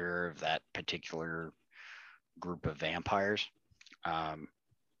progenitor of that particular group of vampires, um,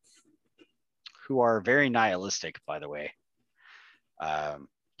 who are very nihilistic, by the way.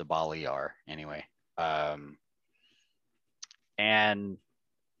 The Bali are anyway, and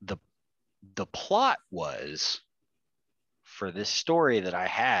the the plot was for this story that I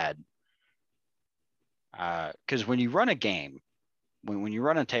had because when you run a game, when you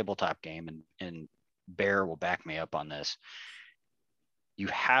run a tabletop game, and Bear will back me up on this, you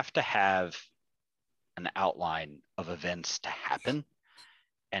have to have an outline of events to happen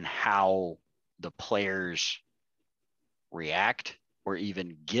and how the players react or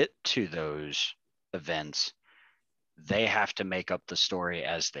even get to those events. They have to make up the story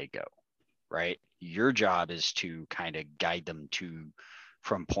as they go, right? Your job is to kind of guide them to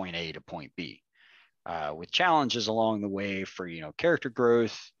from point A to point B, with challenges along the way for character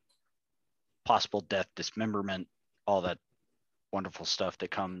growth, possible death, dismemberment, all that wonderful stuff that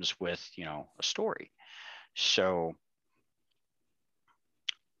comes with a story. So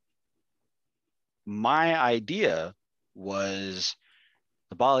my idea was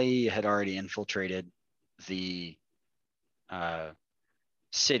the Bali had already infiltrated the uh,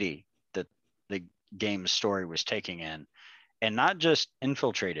 city that the game's story was taking in, and not just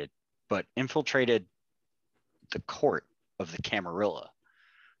infiltrated, but infiltrated the court of the Camarilla,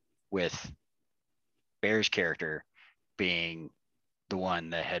 with Bear's character being the one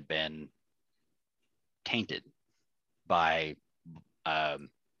that had been tainted by um,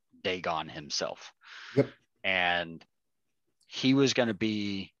 Dagon himself. Yep. And he was going to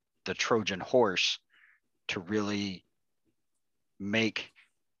be the Trojan horse to really make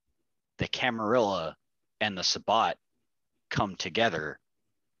the Camarilla and the Sabbat come together,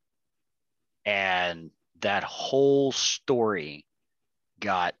 and that whole story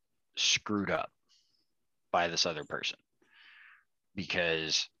got screwed up by this other person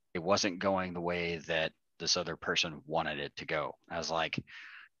because it wasn't going the way that this other person wanted it to go. I was like,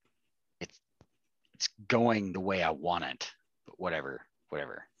 it's going the way I want it, but whatever.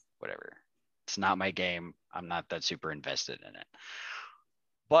 It's not my game. I'm not that super invested in it.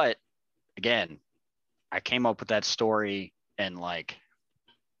 But again, I came up with that story in like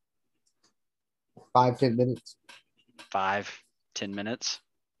 5-10 minutes. 5-10 minutes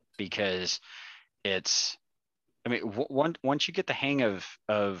because it's, I mean, once you get the hang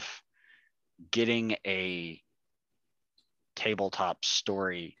of getting a tabletop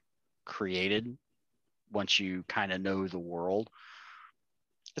story created, once you kind of know the world,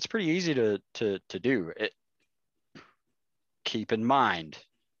 it's pretty easy to do it. Keep in mind,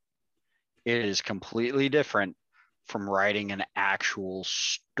 it is completely different from writing an actual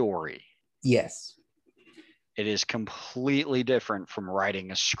story. Yes. It is completely different from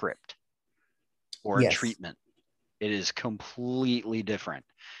writing a script or a treatment. It is completely different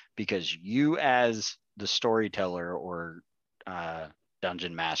because you, as the storyteller or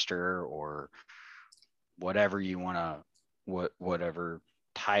dungeon master or whatever you want to, whatever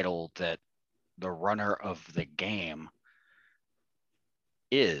title that the runner of the game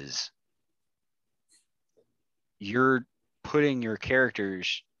is, you're putting your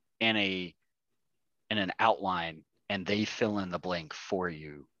characters in an outline and they fill in the blank for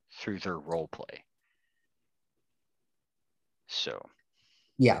you through their role play. So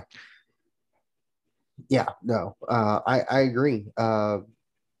yeah no, I agree.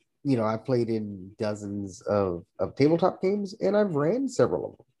 I played in dozens of tabletop games, and I've ran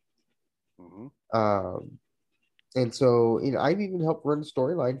several of them. And so, I've even helped run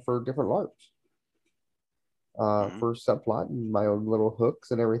storyline for different LARPs, for subplot and my own little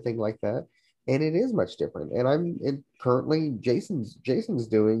hooks and everything like that. And it is much different. And currently Jason's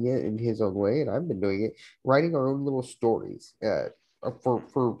doing it in his own way, and I've been doing it, writing our own little stories,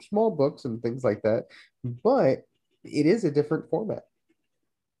 for small books and things like that. But it is a different format,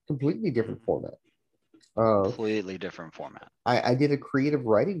 completely different format. Completely different format. I did a creative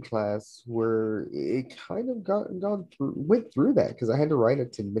writing class where it kind of went through that, because I had to write a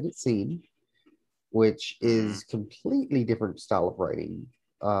 10-minute scene, which is completely different style of writing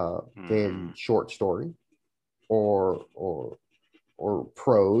than short story or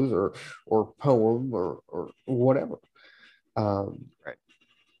prose or poem or whatever. Right.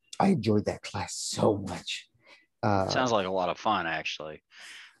 I enjoyed that class so much. Sounds like a lot of fun, actually.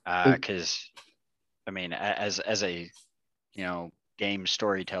 Because I mean, as a game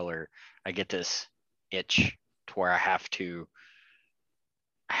storyteller, I get this itch to where I have to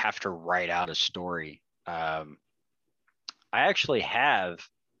write out a story. I actually have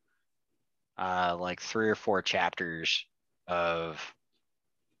like 3 or 4 chapters of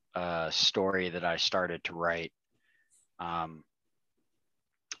a story that I started to write.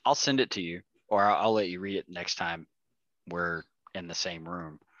 I'll send it to you, or I'll let you read it next time we're in the same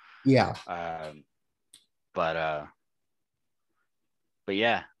room. Yeah. But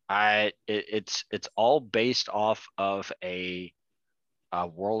yeah, it's all based off of a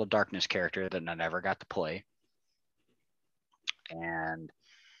World of Darkness character that I never got to play, and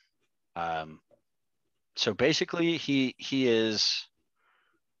so basically he is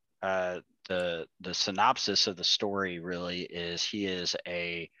the synopsis of the story really is he is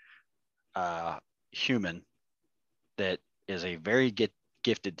a human that is a very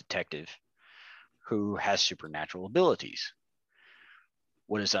gifted detective who has supernatural abilities.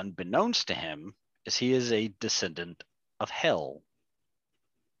 What is unbeknownst to him is he is a descendant of hell,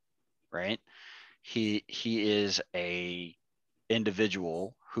 right? He is a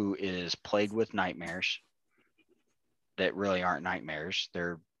individual who is plagued with nightmares that really aren't nightmares.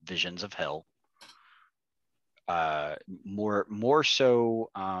 They're visions of hell. More so,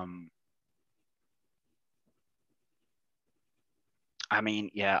 I mean,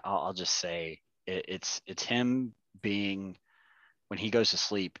 yeah, I'll just say it's him being, when he goes to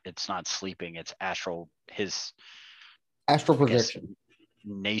sleep, it's not sleeping, it's his astral projection,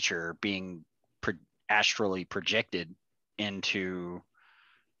 nature being astrally projected into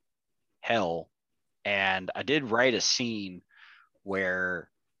hell. And I did write a scene where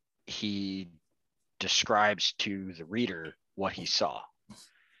he describes to the reader what he saw,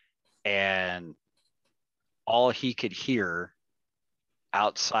 and all he could hear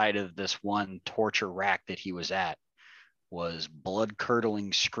outside of this one torture rack that he was at was blood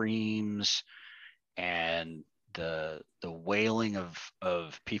curdling screams and the wailing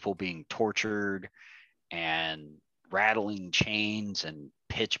of people being tortured and rattling chains and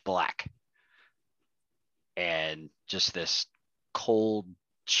pitch black and just this cold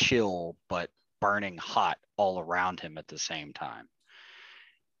chill but burning hot all around him at the same time.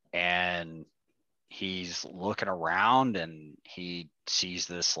 And he's looking around and he sees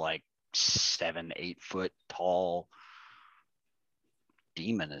this like 7-8 foot tall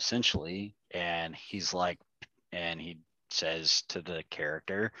demon essentially, and he's like, and he says to the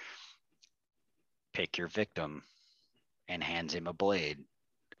character, pick your victim, and hands him a blade,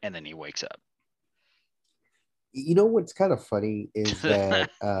 and then he wakes up. You know what's kind of funny is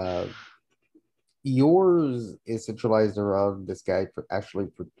that yours is centralized around this guy for actually,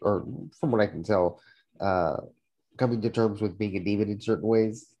 or from what I can tell, uh, coming to terms with being a demon in certain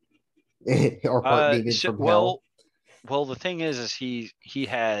ways, or part demon So, from hell. well, the thing is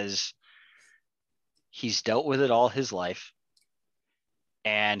he's dealt with it all his life,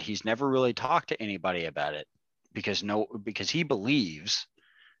 and he's never really talked to anybody about it because he believes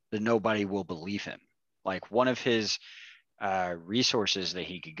that nobody will believe him. Like one of his resources that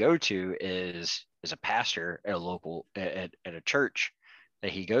he could go to is a pastor at a local at a church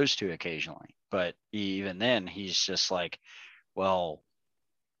that he goes to occasionally. But even then, he's just like, well,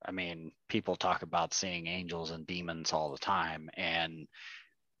 I mean, people talk about seeing angels and demons all the time, and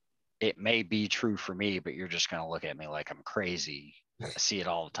it may be true for me, but you're just going to look at me like I'm crazy. I see it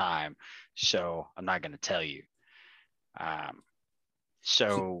all the time, so I'm not going to tell you. Um,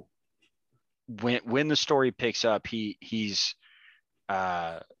 so when the story picks up, he's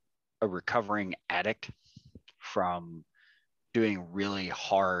uh, a recovering addict from doing really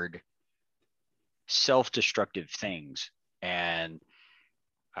hard self-destructive things, and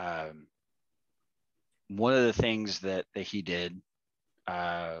um, one of the things that he did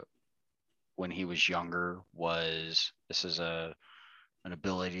uh, when he was younger was this is an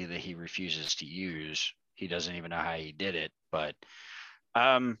ability that he refuses to use. He doesn't even know how he did it, but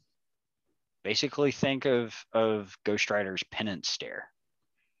um, basically think of Ghost Rider's penance stare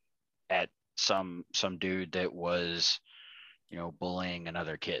at some dude that was, bullying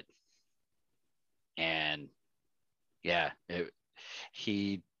another kid. And yeah,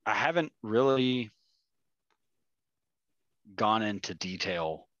 I haven't really gone into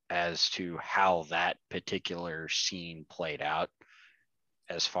detail as to how that particular scene played out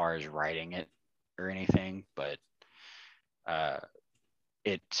as far as writing it or anything, but uh,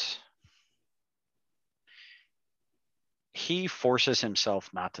 it he forces himself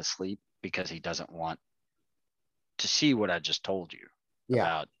not to sleep because he doesn't want to see what I just told you Yeah.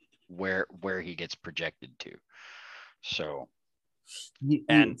 about where he gets projected to. So,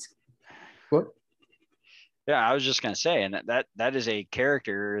 and It's what? yeah, I was just gonna say, and that is a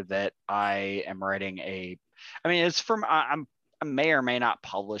character that I am writing a. I mean, it's from I may or may not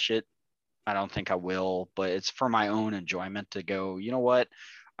publish it. I don't think I will, but it's for my own enjoyment to go. You know what?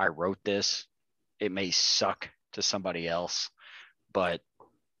 I wrote this. It may suck to somebody else, but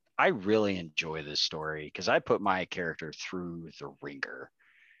I really enjoy this story because I put my character through the ringer,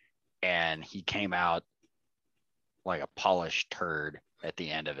 and he came out like a polished turd at the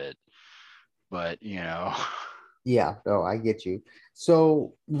end of it. But Yeah, no, I get you.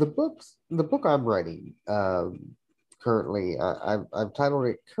 So the book I'm writing, currently, I've titled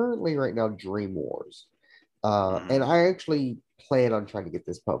it currently right now Dream Wars, and mm-hmm, I actually plan on trying to get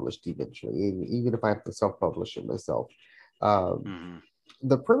this published eventually, even if I have to self-publish it myself. Um, mm-hmm,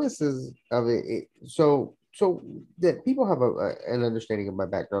 the premises of so that people have an understanding of my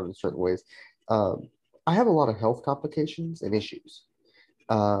background in certain ways. Um, I have a lot of health complications and issues.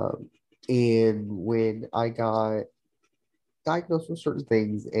 Um, and when I got diagnosed with certain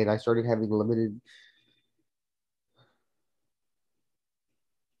things and I started having limited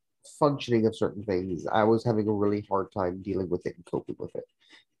functioning of certain things, I was having a really hard time dealing with it and coping with it.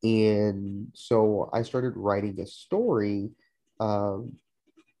 And so I started writing a story, um,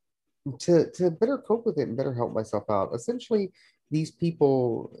 to better cope with it and better help myself out. Essentially, these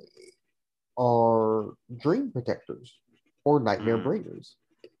people are dream protectors or nightmare mm-hmm, bringers.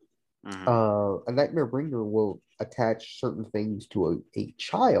 mm-hmm, A nightmare bringer will attach certain things to a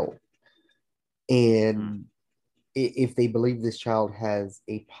child, and if they believe this child has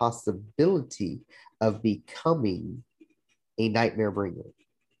a possibility of becoming a nightmare bringer.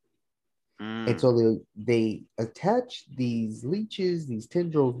 And mm-hmm, so they attach these leeches, these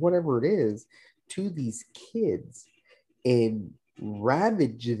tendrils, whatever it is, to these kids and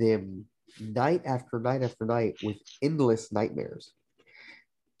ravage them night after night after night with endless nightmares,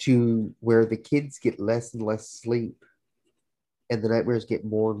 to where the kids get less and less sleep and the nightmares get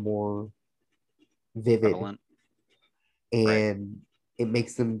more and more vivid, prevalent. Right. and it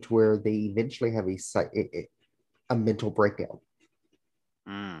makes them to where they eventually have a mental breakdown.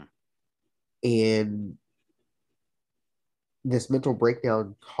 Mm. And this mental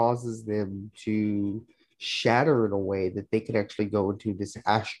breakdown causes them to shatter in a way that they can actually go into this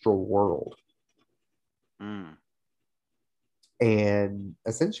astral world. Mm. And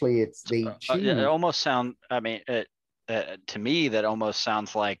essentially, it's So, they yeah, it choose. almost sound. I mean, to me, that almost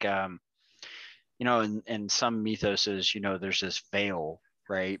sounds like in some mythoses, there's this veil,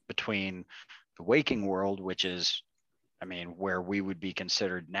 right, between the waking world, which is, I mean, where we would be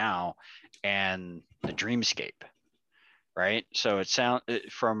considered now, and the dreamscape, right? So it sound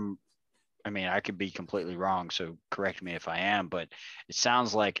from, I mean, I could be completely wrong, so correct me if I am, but it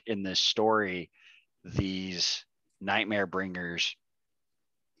sounds like in this story, these nightmare bringers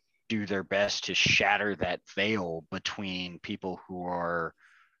do their best to shatter that veil between people who are,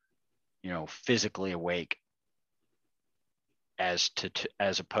 physically awake as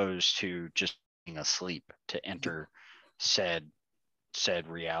opposed to just being asleep to enter said said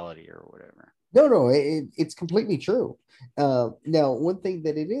reality or whatever. No, no, it's completely true. Now, one thing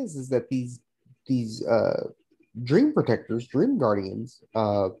that it is that these dream protectors, dream guardians,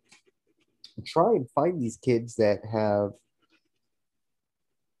 try and find these kids that have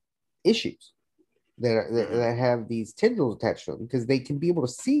issues Mm-hmm. that have these tendrils attached to them because they can be able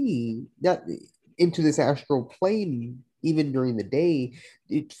to see not into this astral plane even during the day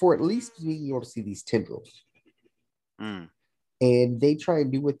for at least being able to see these tendrils. Mm. And they try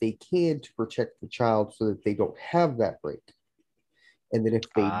and do what they can to protect the child so that they don't have that break. And then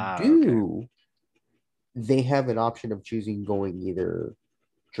if they Ah, okay. do, they have an option of choosing going either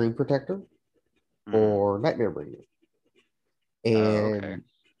Dream Protector Mm. or Nightmare Bringer. Oh, okay. And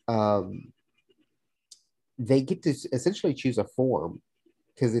um, they get to essentially choose a form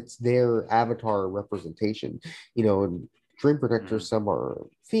because it's their avatar representation. And Dream Mm-hmm. Protectors, some are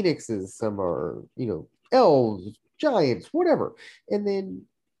phoenixes, some are, elves, giants, whatever. And then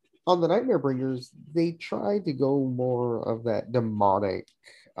on the Nightmare Bringers, they try to go more of that demonic,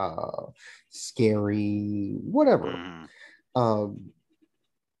 uh, scary, whatever. Mm-hmm. Um,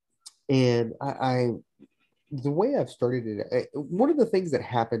 and the way I've started it, one of the things that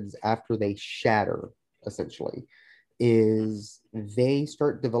happens after they shatter, essentially, is they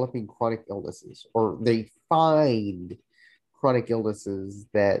start developing chronic illnesses, or they find chronic illnesses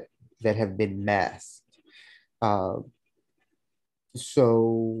that have been masked. Uh,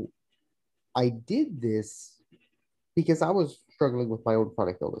 so I did this because I was struggling with my own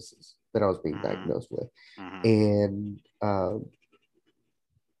chronic illnesses that I was being Mm-hmm. diagnosed with, Mm-hmm. and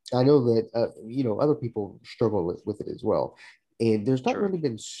I know that other people struggle with it as well. And there's not Sure. really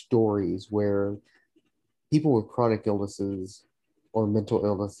been stories where people with chronic illnesses or mental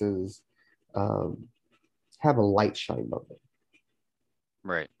illnesses um, have a light shine on them.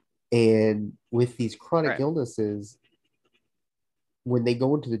 Right. And with these chronic Right. illnesses, when they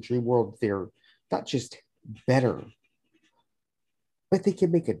go into the dream world, they're not just better, but they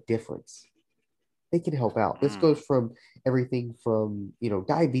can make a difference. They can help out. This Mm. goes from everything from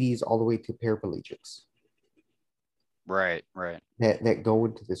diabetes all the way to paraplegics Right. Right. that go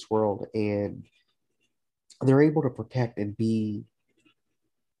into this world, and they're able to protect and be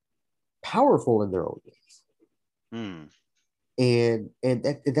powerful in their own ways. Mm. And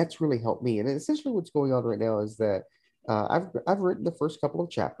that's really helped me. And essentially, what's going on right now is that I've written the first couple of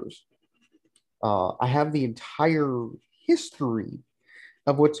chapters. I have the entire history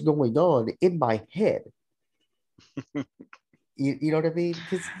of what's going on in my head. You know what I mean?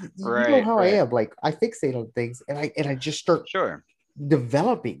 Because you know Right. how I Right. am. Like I fixate on things, and I just start Sure.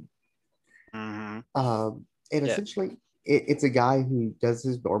 developing. Mm-hmm. And Yeah. essentially, it's a guy who does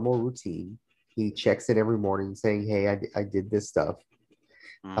his normal routine. He checks in every morning, saying, "Hey, I did this stuff.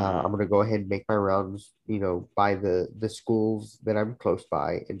 Mm-hmm. I'm gonna go ahead and make my rounds, by the schools that I'm close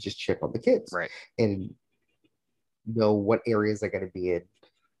by, and just check on the kids, Right. and know what areas I got to be in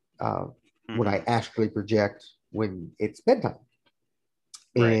uh, when I Mm-hmm. actually project when it's bedtime."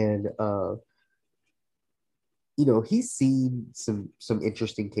 Right. And he's seen some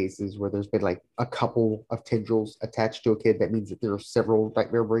interesting cases where there's been like a couple of tendrils attached to a kid. That means that there are several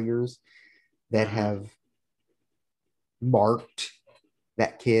nightmare bringers that Mm-hmm. have marked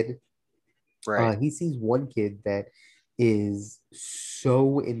that kid. Right. He sees one kid that is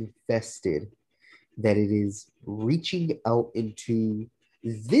so infested that it is reaching out into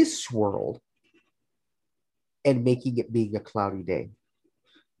this world and making it being a cloudy day,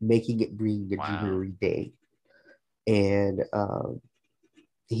 making it being a Wow. dreary day. And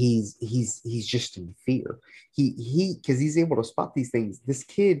he's just in fear. He because he's able to spot these things. This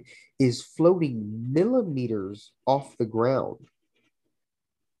kid is floating millimeters off the ground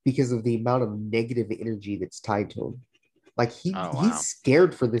because of the amount of negative energy that's tied to him. Like Oh he's wow.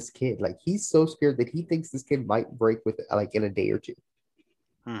 scared for this kid. Like he's so scared that he thinks this kid might break with like in a day or two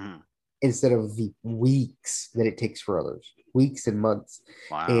Hmm. instead of the weeks that it takes for others, weeks and months.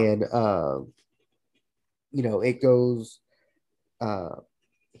 Wow. And it goes uh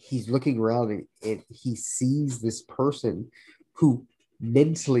he's looking around and he sees this person who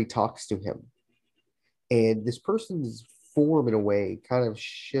mentally talks to him. And this person's form in a way kind of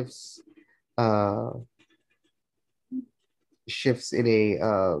uh shifts in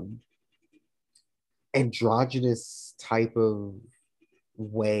a androgynous type of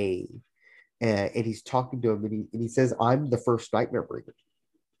way. And he's talking to him and he says, I'm the first nightmare breaker.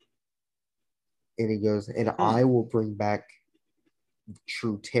 And he goes, and Hmm. I will bring back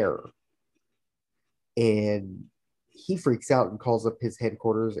true terror. And he freaks out and calls up his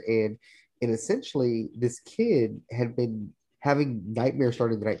headquarters. And essentially, this kid had been having nightmares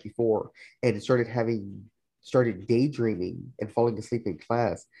starting the night before and started daydreaming and falling asleep in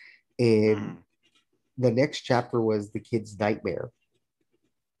class. And Hmm. the next chapter was the kid's nightmare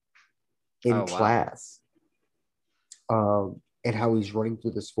in Oh wow. class, and how he's running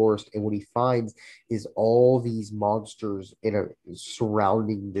through this forest. And what he finds is all these monsters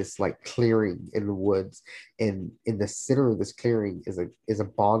surrounding this like clearing in the woods. And in the center of this clearing is a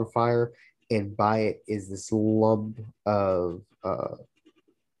bonfire, and by it is this lump of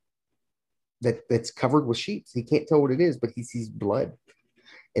that's covered with sheets. He can't tell what it is, but he sees blood.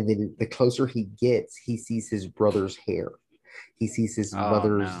 And then the closer he gets, he sees his brother's hair. He sees his Oh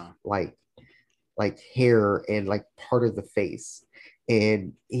mother's no. like hair and like part of the face.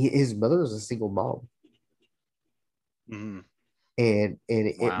 And his mother is a single mom, Hmm. and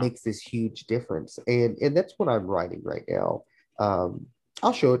it Wow. makes this huge difference. And that's what I'm writing right now.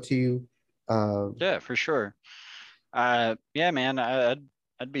 I'll show it to you. Um, Yeah, for sure. Yeah, man,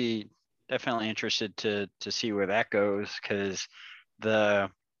 I'd be definitely interested to see where that goes because the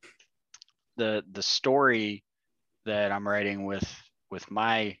the story that I'm writing with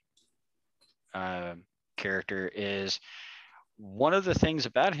my uh, character is one of the things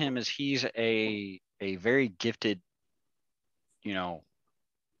about him is he's a very gifted, you know,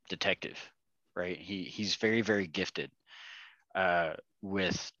 detective, right? He's very gifted uh,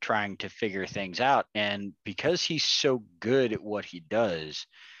 with trying to figure things out, and because he's so good at what he does,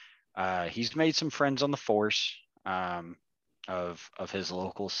 he's made some friends on the force of his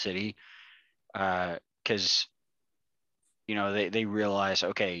local city because they realize,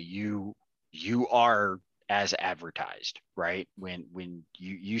 okay, you are as advertised, right? When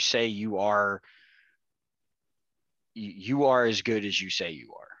you say you are as good as you say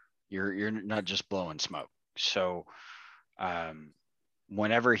you are. You're not just blowing smoke. So um,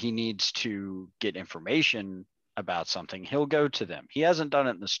 whenever he needs to get information about something, he'll go to them. He hasn't done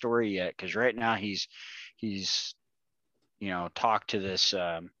it in the story yet because right now he's talked to this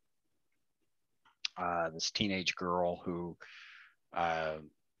teenage girl who uh,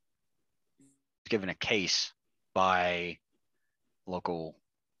 given a case by local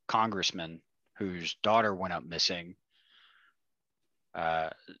congressman whose daughter went up missing. Uh,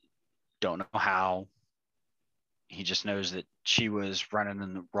 don't know how. He just knows that she was running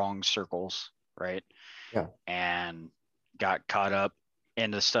in the wrong circles, right? yeah, And got caught up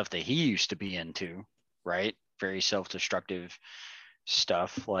in the stuff that he used to be into, right? Very self-destructive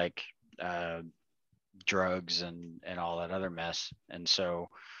stuff like uh, drugs and all that other mess. And so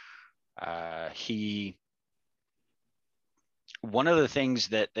he one of the things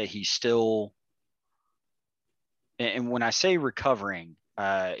that he still, and when I say recovering,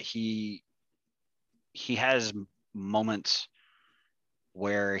 he has moments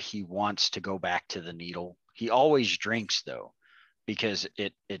where he wants to go back to the needle. He always drinks though, because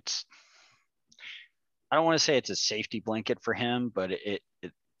it's I don't want to say it's a safety blanket for him, but it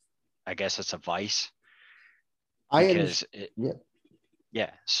I guess it's a vice I because understand. Yeah,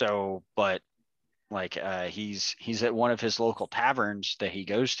 yeah. So, but like he's at one of his local taverns that he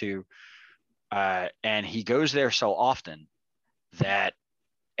goes to, and he goes there so often that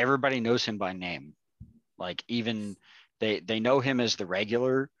everybody knows him by name. Like even they know him as the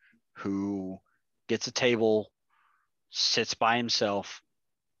regular who gets a table, sits by himself,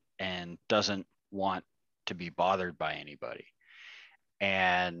 and doesn't want to be bothered by anybody.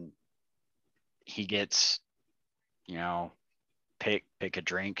 And he gets, you know, pick a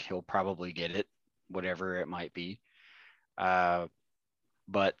drink, he'll probably get it, whatever it might be. Uh,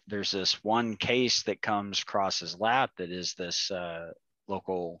 but there's this one case that comes across his lap that is this.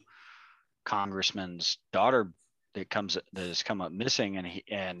 local congressman's daughter that has come up missing,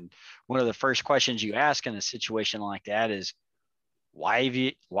 and one of the first questions you ask in a situation like that is,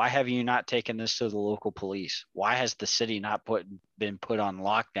 why have you not taken this to the local police? Why has the city not been put on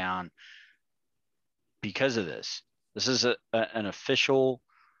lockdown because of this? This is an official.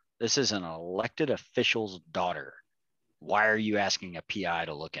 This is an elected official's daughter. Why are you asking a PI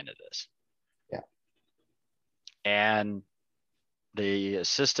to look into this? Yeah. And the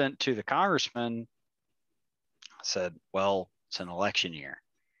assistant to the congressman said, well, it's an election year.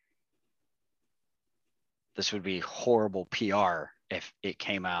 This would be horrible PR if it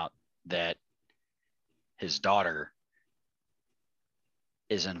came out that his daughter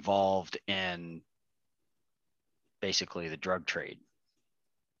is involved in basically the drug trade,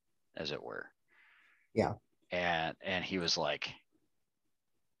 as it were. Yeah. And he was like,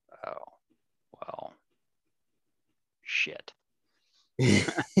 oh, well, shit.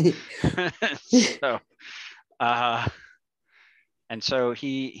 So and so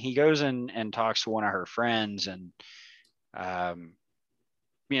he goes in and talks to one of her friends, and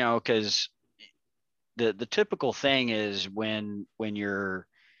because the typical thing is when you're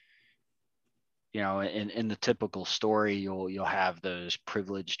in the typical story, you'll have those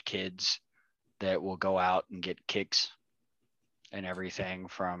privileged kids that will go out and get kicks and everything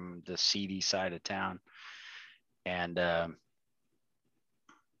from the seedy side of town. And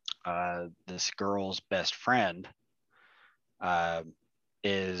this girl's best friend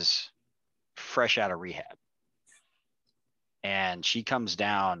is fresh out of rehab, and she comes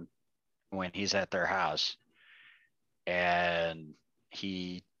down when he's at their house, and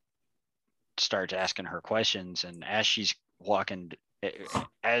he starts asking her questions. And as she's walking,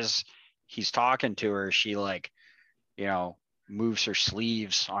 as he's talking to her, she moves her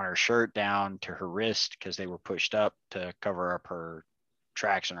sleeves on her shirt down to her wrist because they were pushed up to cover up her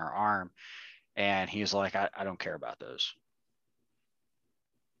tracks in her arm. And he's like, I don't care about those.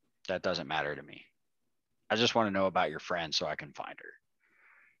 That doesn't matter to me. I just want to know about your friend so I can find her.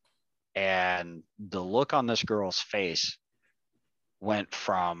 And the look on this girl's face went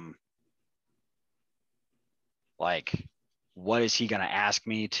from like, what is he going to ask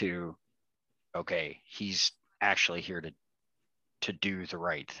me, to, okay, he's actually here to do the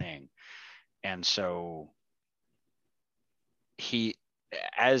right thing. And so he,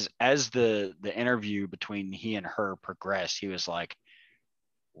 as the interview between he and her progressed, he was like,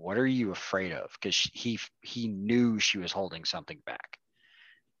 what are you afraid of? Because he knew she was holding something back.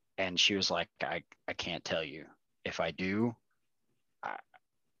 And she was like, I can't tell you. If I do,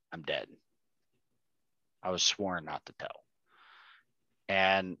 I'm dead. I was sworn not to tell.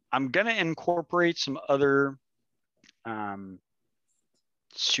 And I'm going to incorporate some other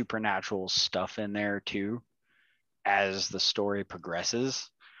supernatural stuff in there too as the story progresses,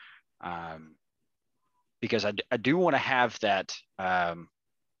 because I do want to have that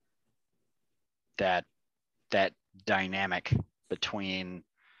that dynamic between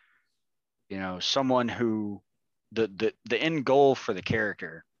someone who the end goal for the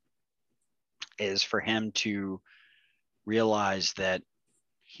character is for him to realize that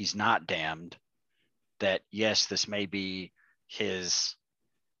he's not damned, that yes, this may be his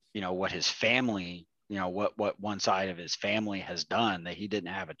what his family, what one side of his family has done that he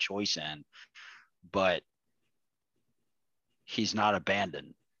didn't have a choice in, but he's not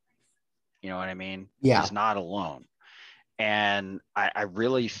abandoned. You know what I mean? Yeah. He's not alone. And I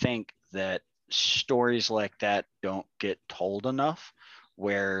really think that stories like that don't get told enough,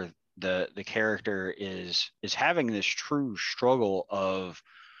 where the character is having this true struggle of,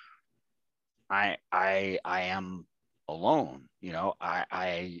 I am alone.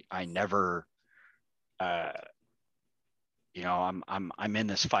 I never I'm in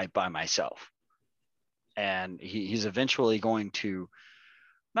this fight by myself. And he's eventually going to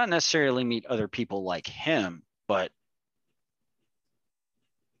not necessarily meet other people like him, but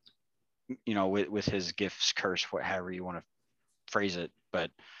with his gifts, curse, however you want to phrase it,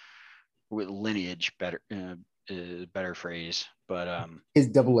 but with lineage, better phrase. But his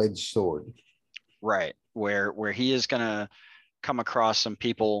double-edged sword. Right, where he is gonna come across some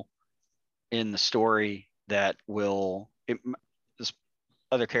people in the story that this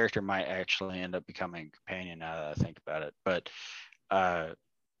other character might actually end up becoming a companion, now that I think about it. But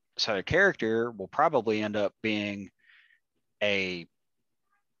so the character will probably end up being a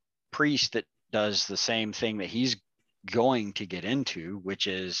priest that does the same thing that he's going to get into, which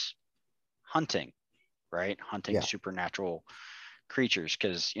is hunting, right? Hunting supernatural creatures.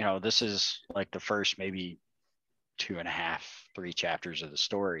 Because this is like the first maybe 2.5, 3 chapters of the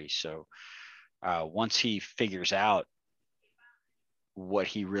story. So once he figures out what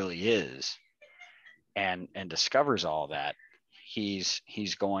he really is and discovers all that, he's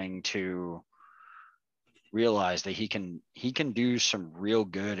going to realize that he can do some real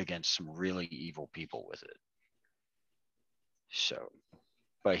good against some really evil people with it. So,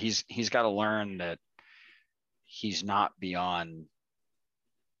 but he's got to learn that he's not beyond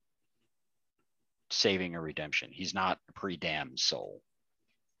saving a redemption. He's not a pre-damned soul.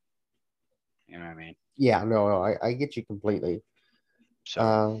 You know what I mean? Yeah, no, I get you completely. So,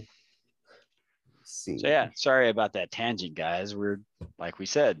 Uh, so see. yeah, sorry about that tangent, guys. We're, like we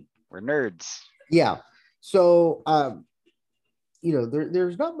said, we're nerds. Yeah. So,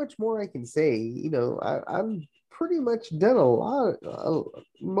 there's not much more I can say. I'm pretty much done a lot,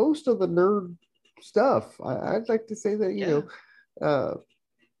 most of the nerd stuff. I'd like to say that, Yeah,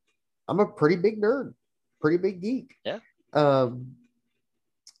 I'm a pretty big nerd, pretty big geek. yeah. Um,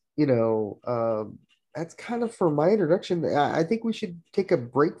 you know, that's kind of for my introduction. I think we should take a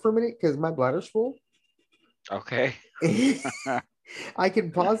break for a minute because my bladder's full. Okay. I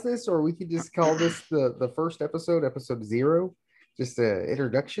can pause this, or we can just call this the first episode, episode 0, just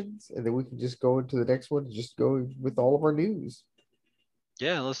introductions, and then we can just go into the next one, just go with all of our news.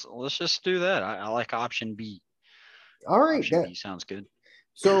 Yeah, let's just do that. I like option B. All right, Option B sounds good.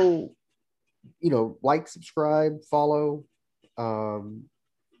 so like, subscribe, follow. Um,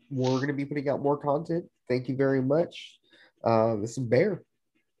 we're going to be putting out more content. Thank you very much. This is Bear.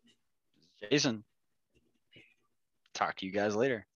 Jason, talk to you guys later.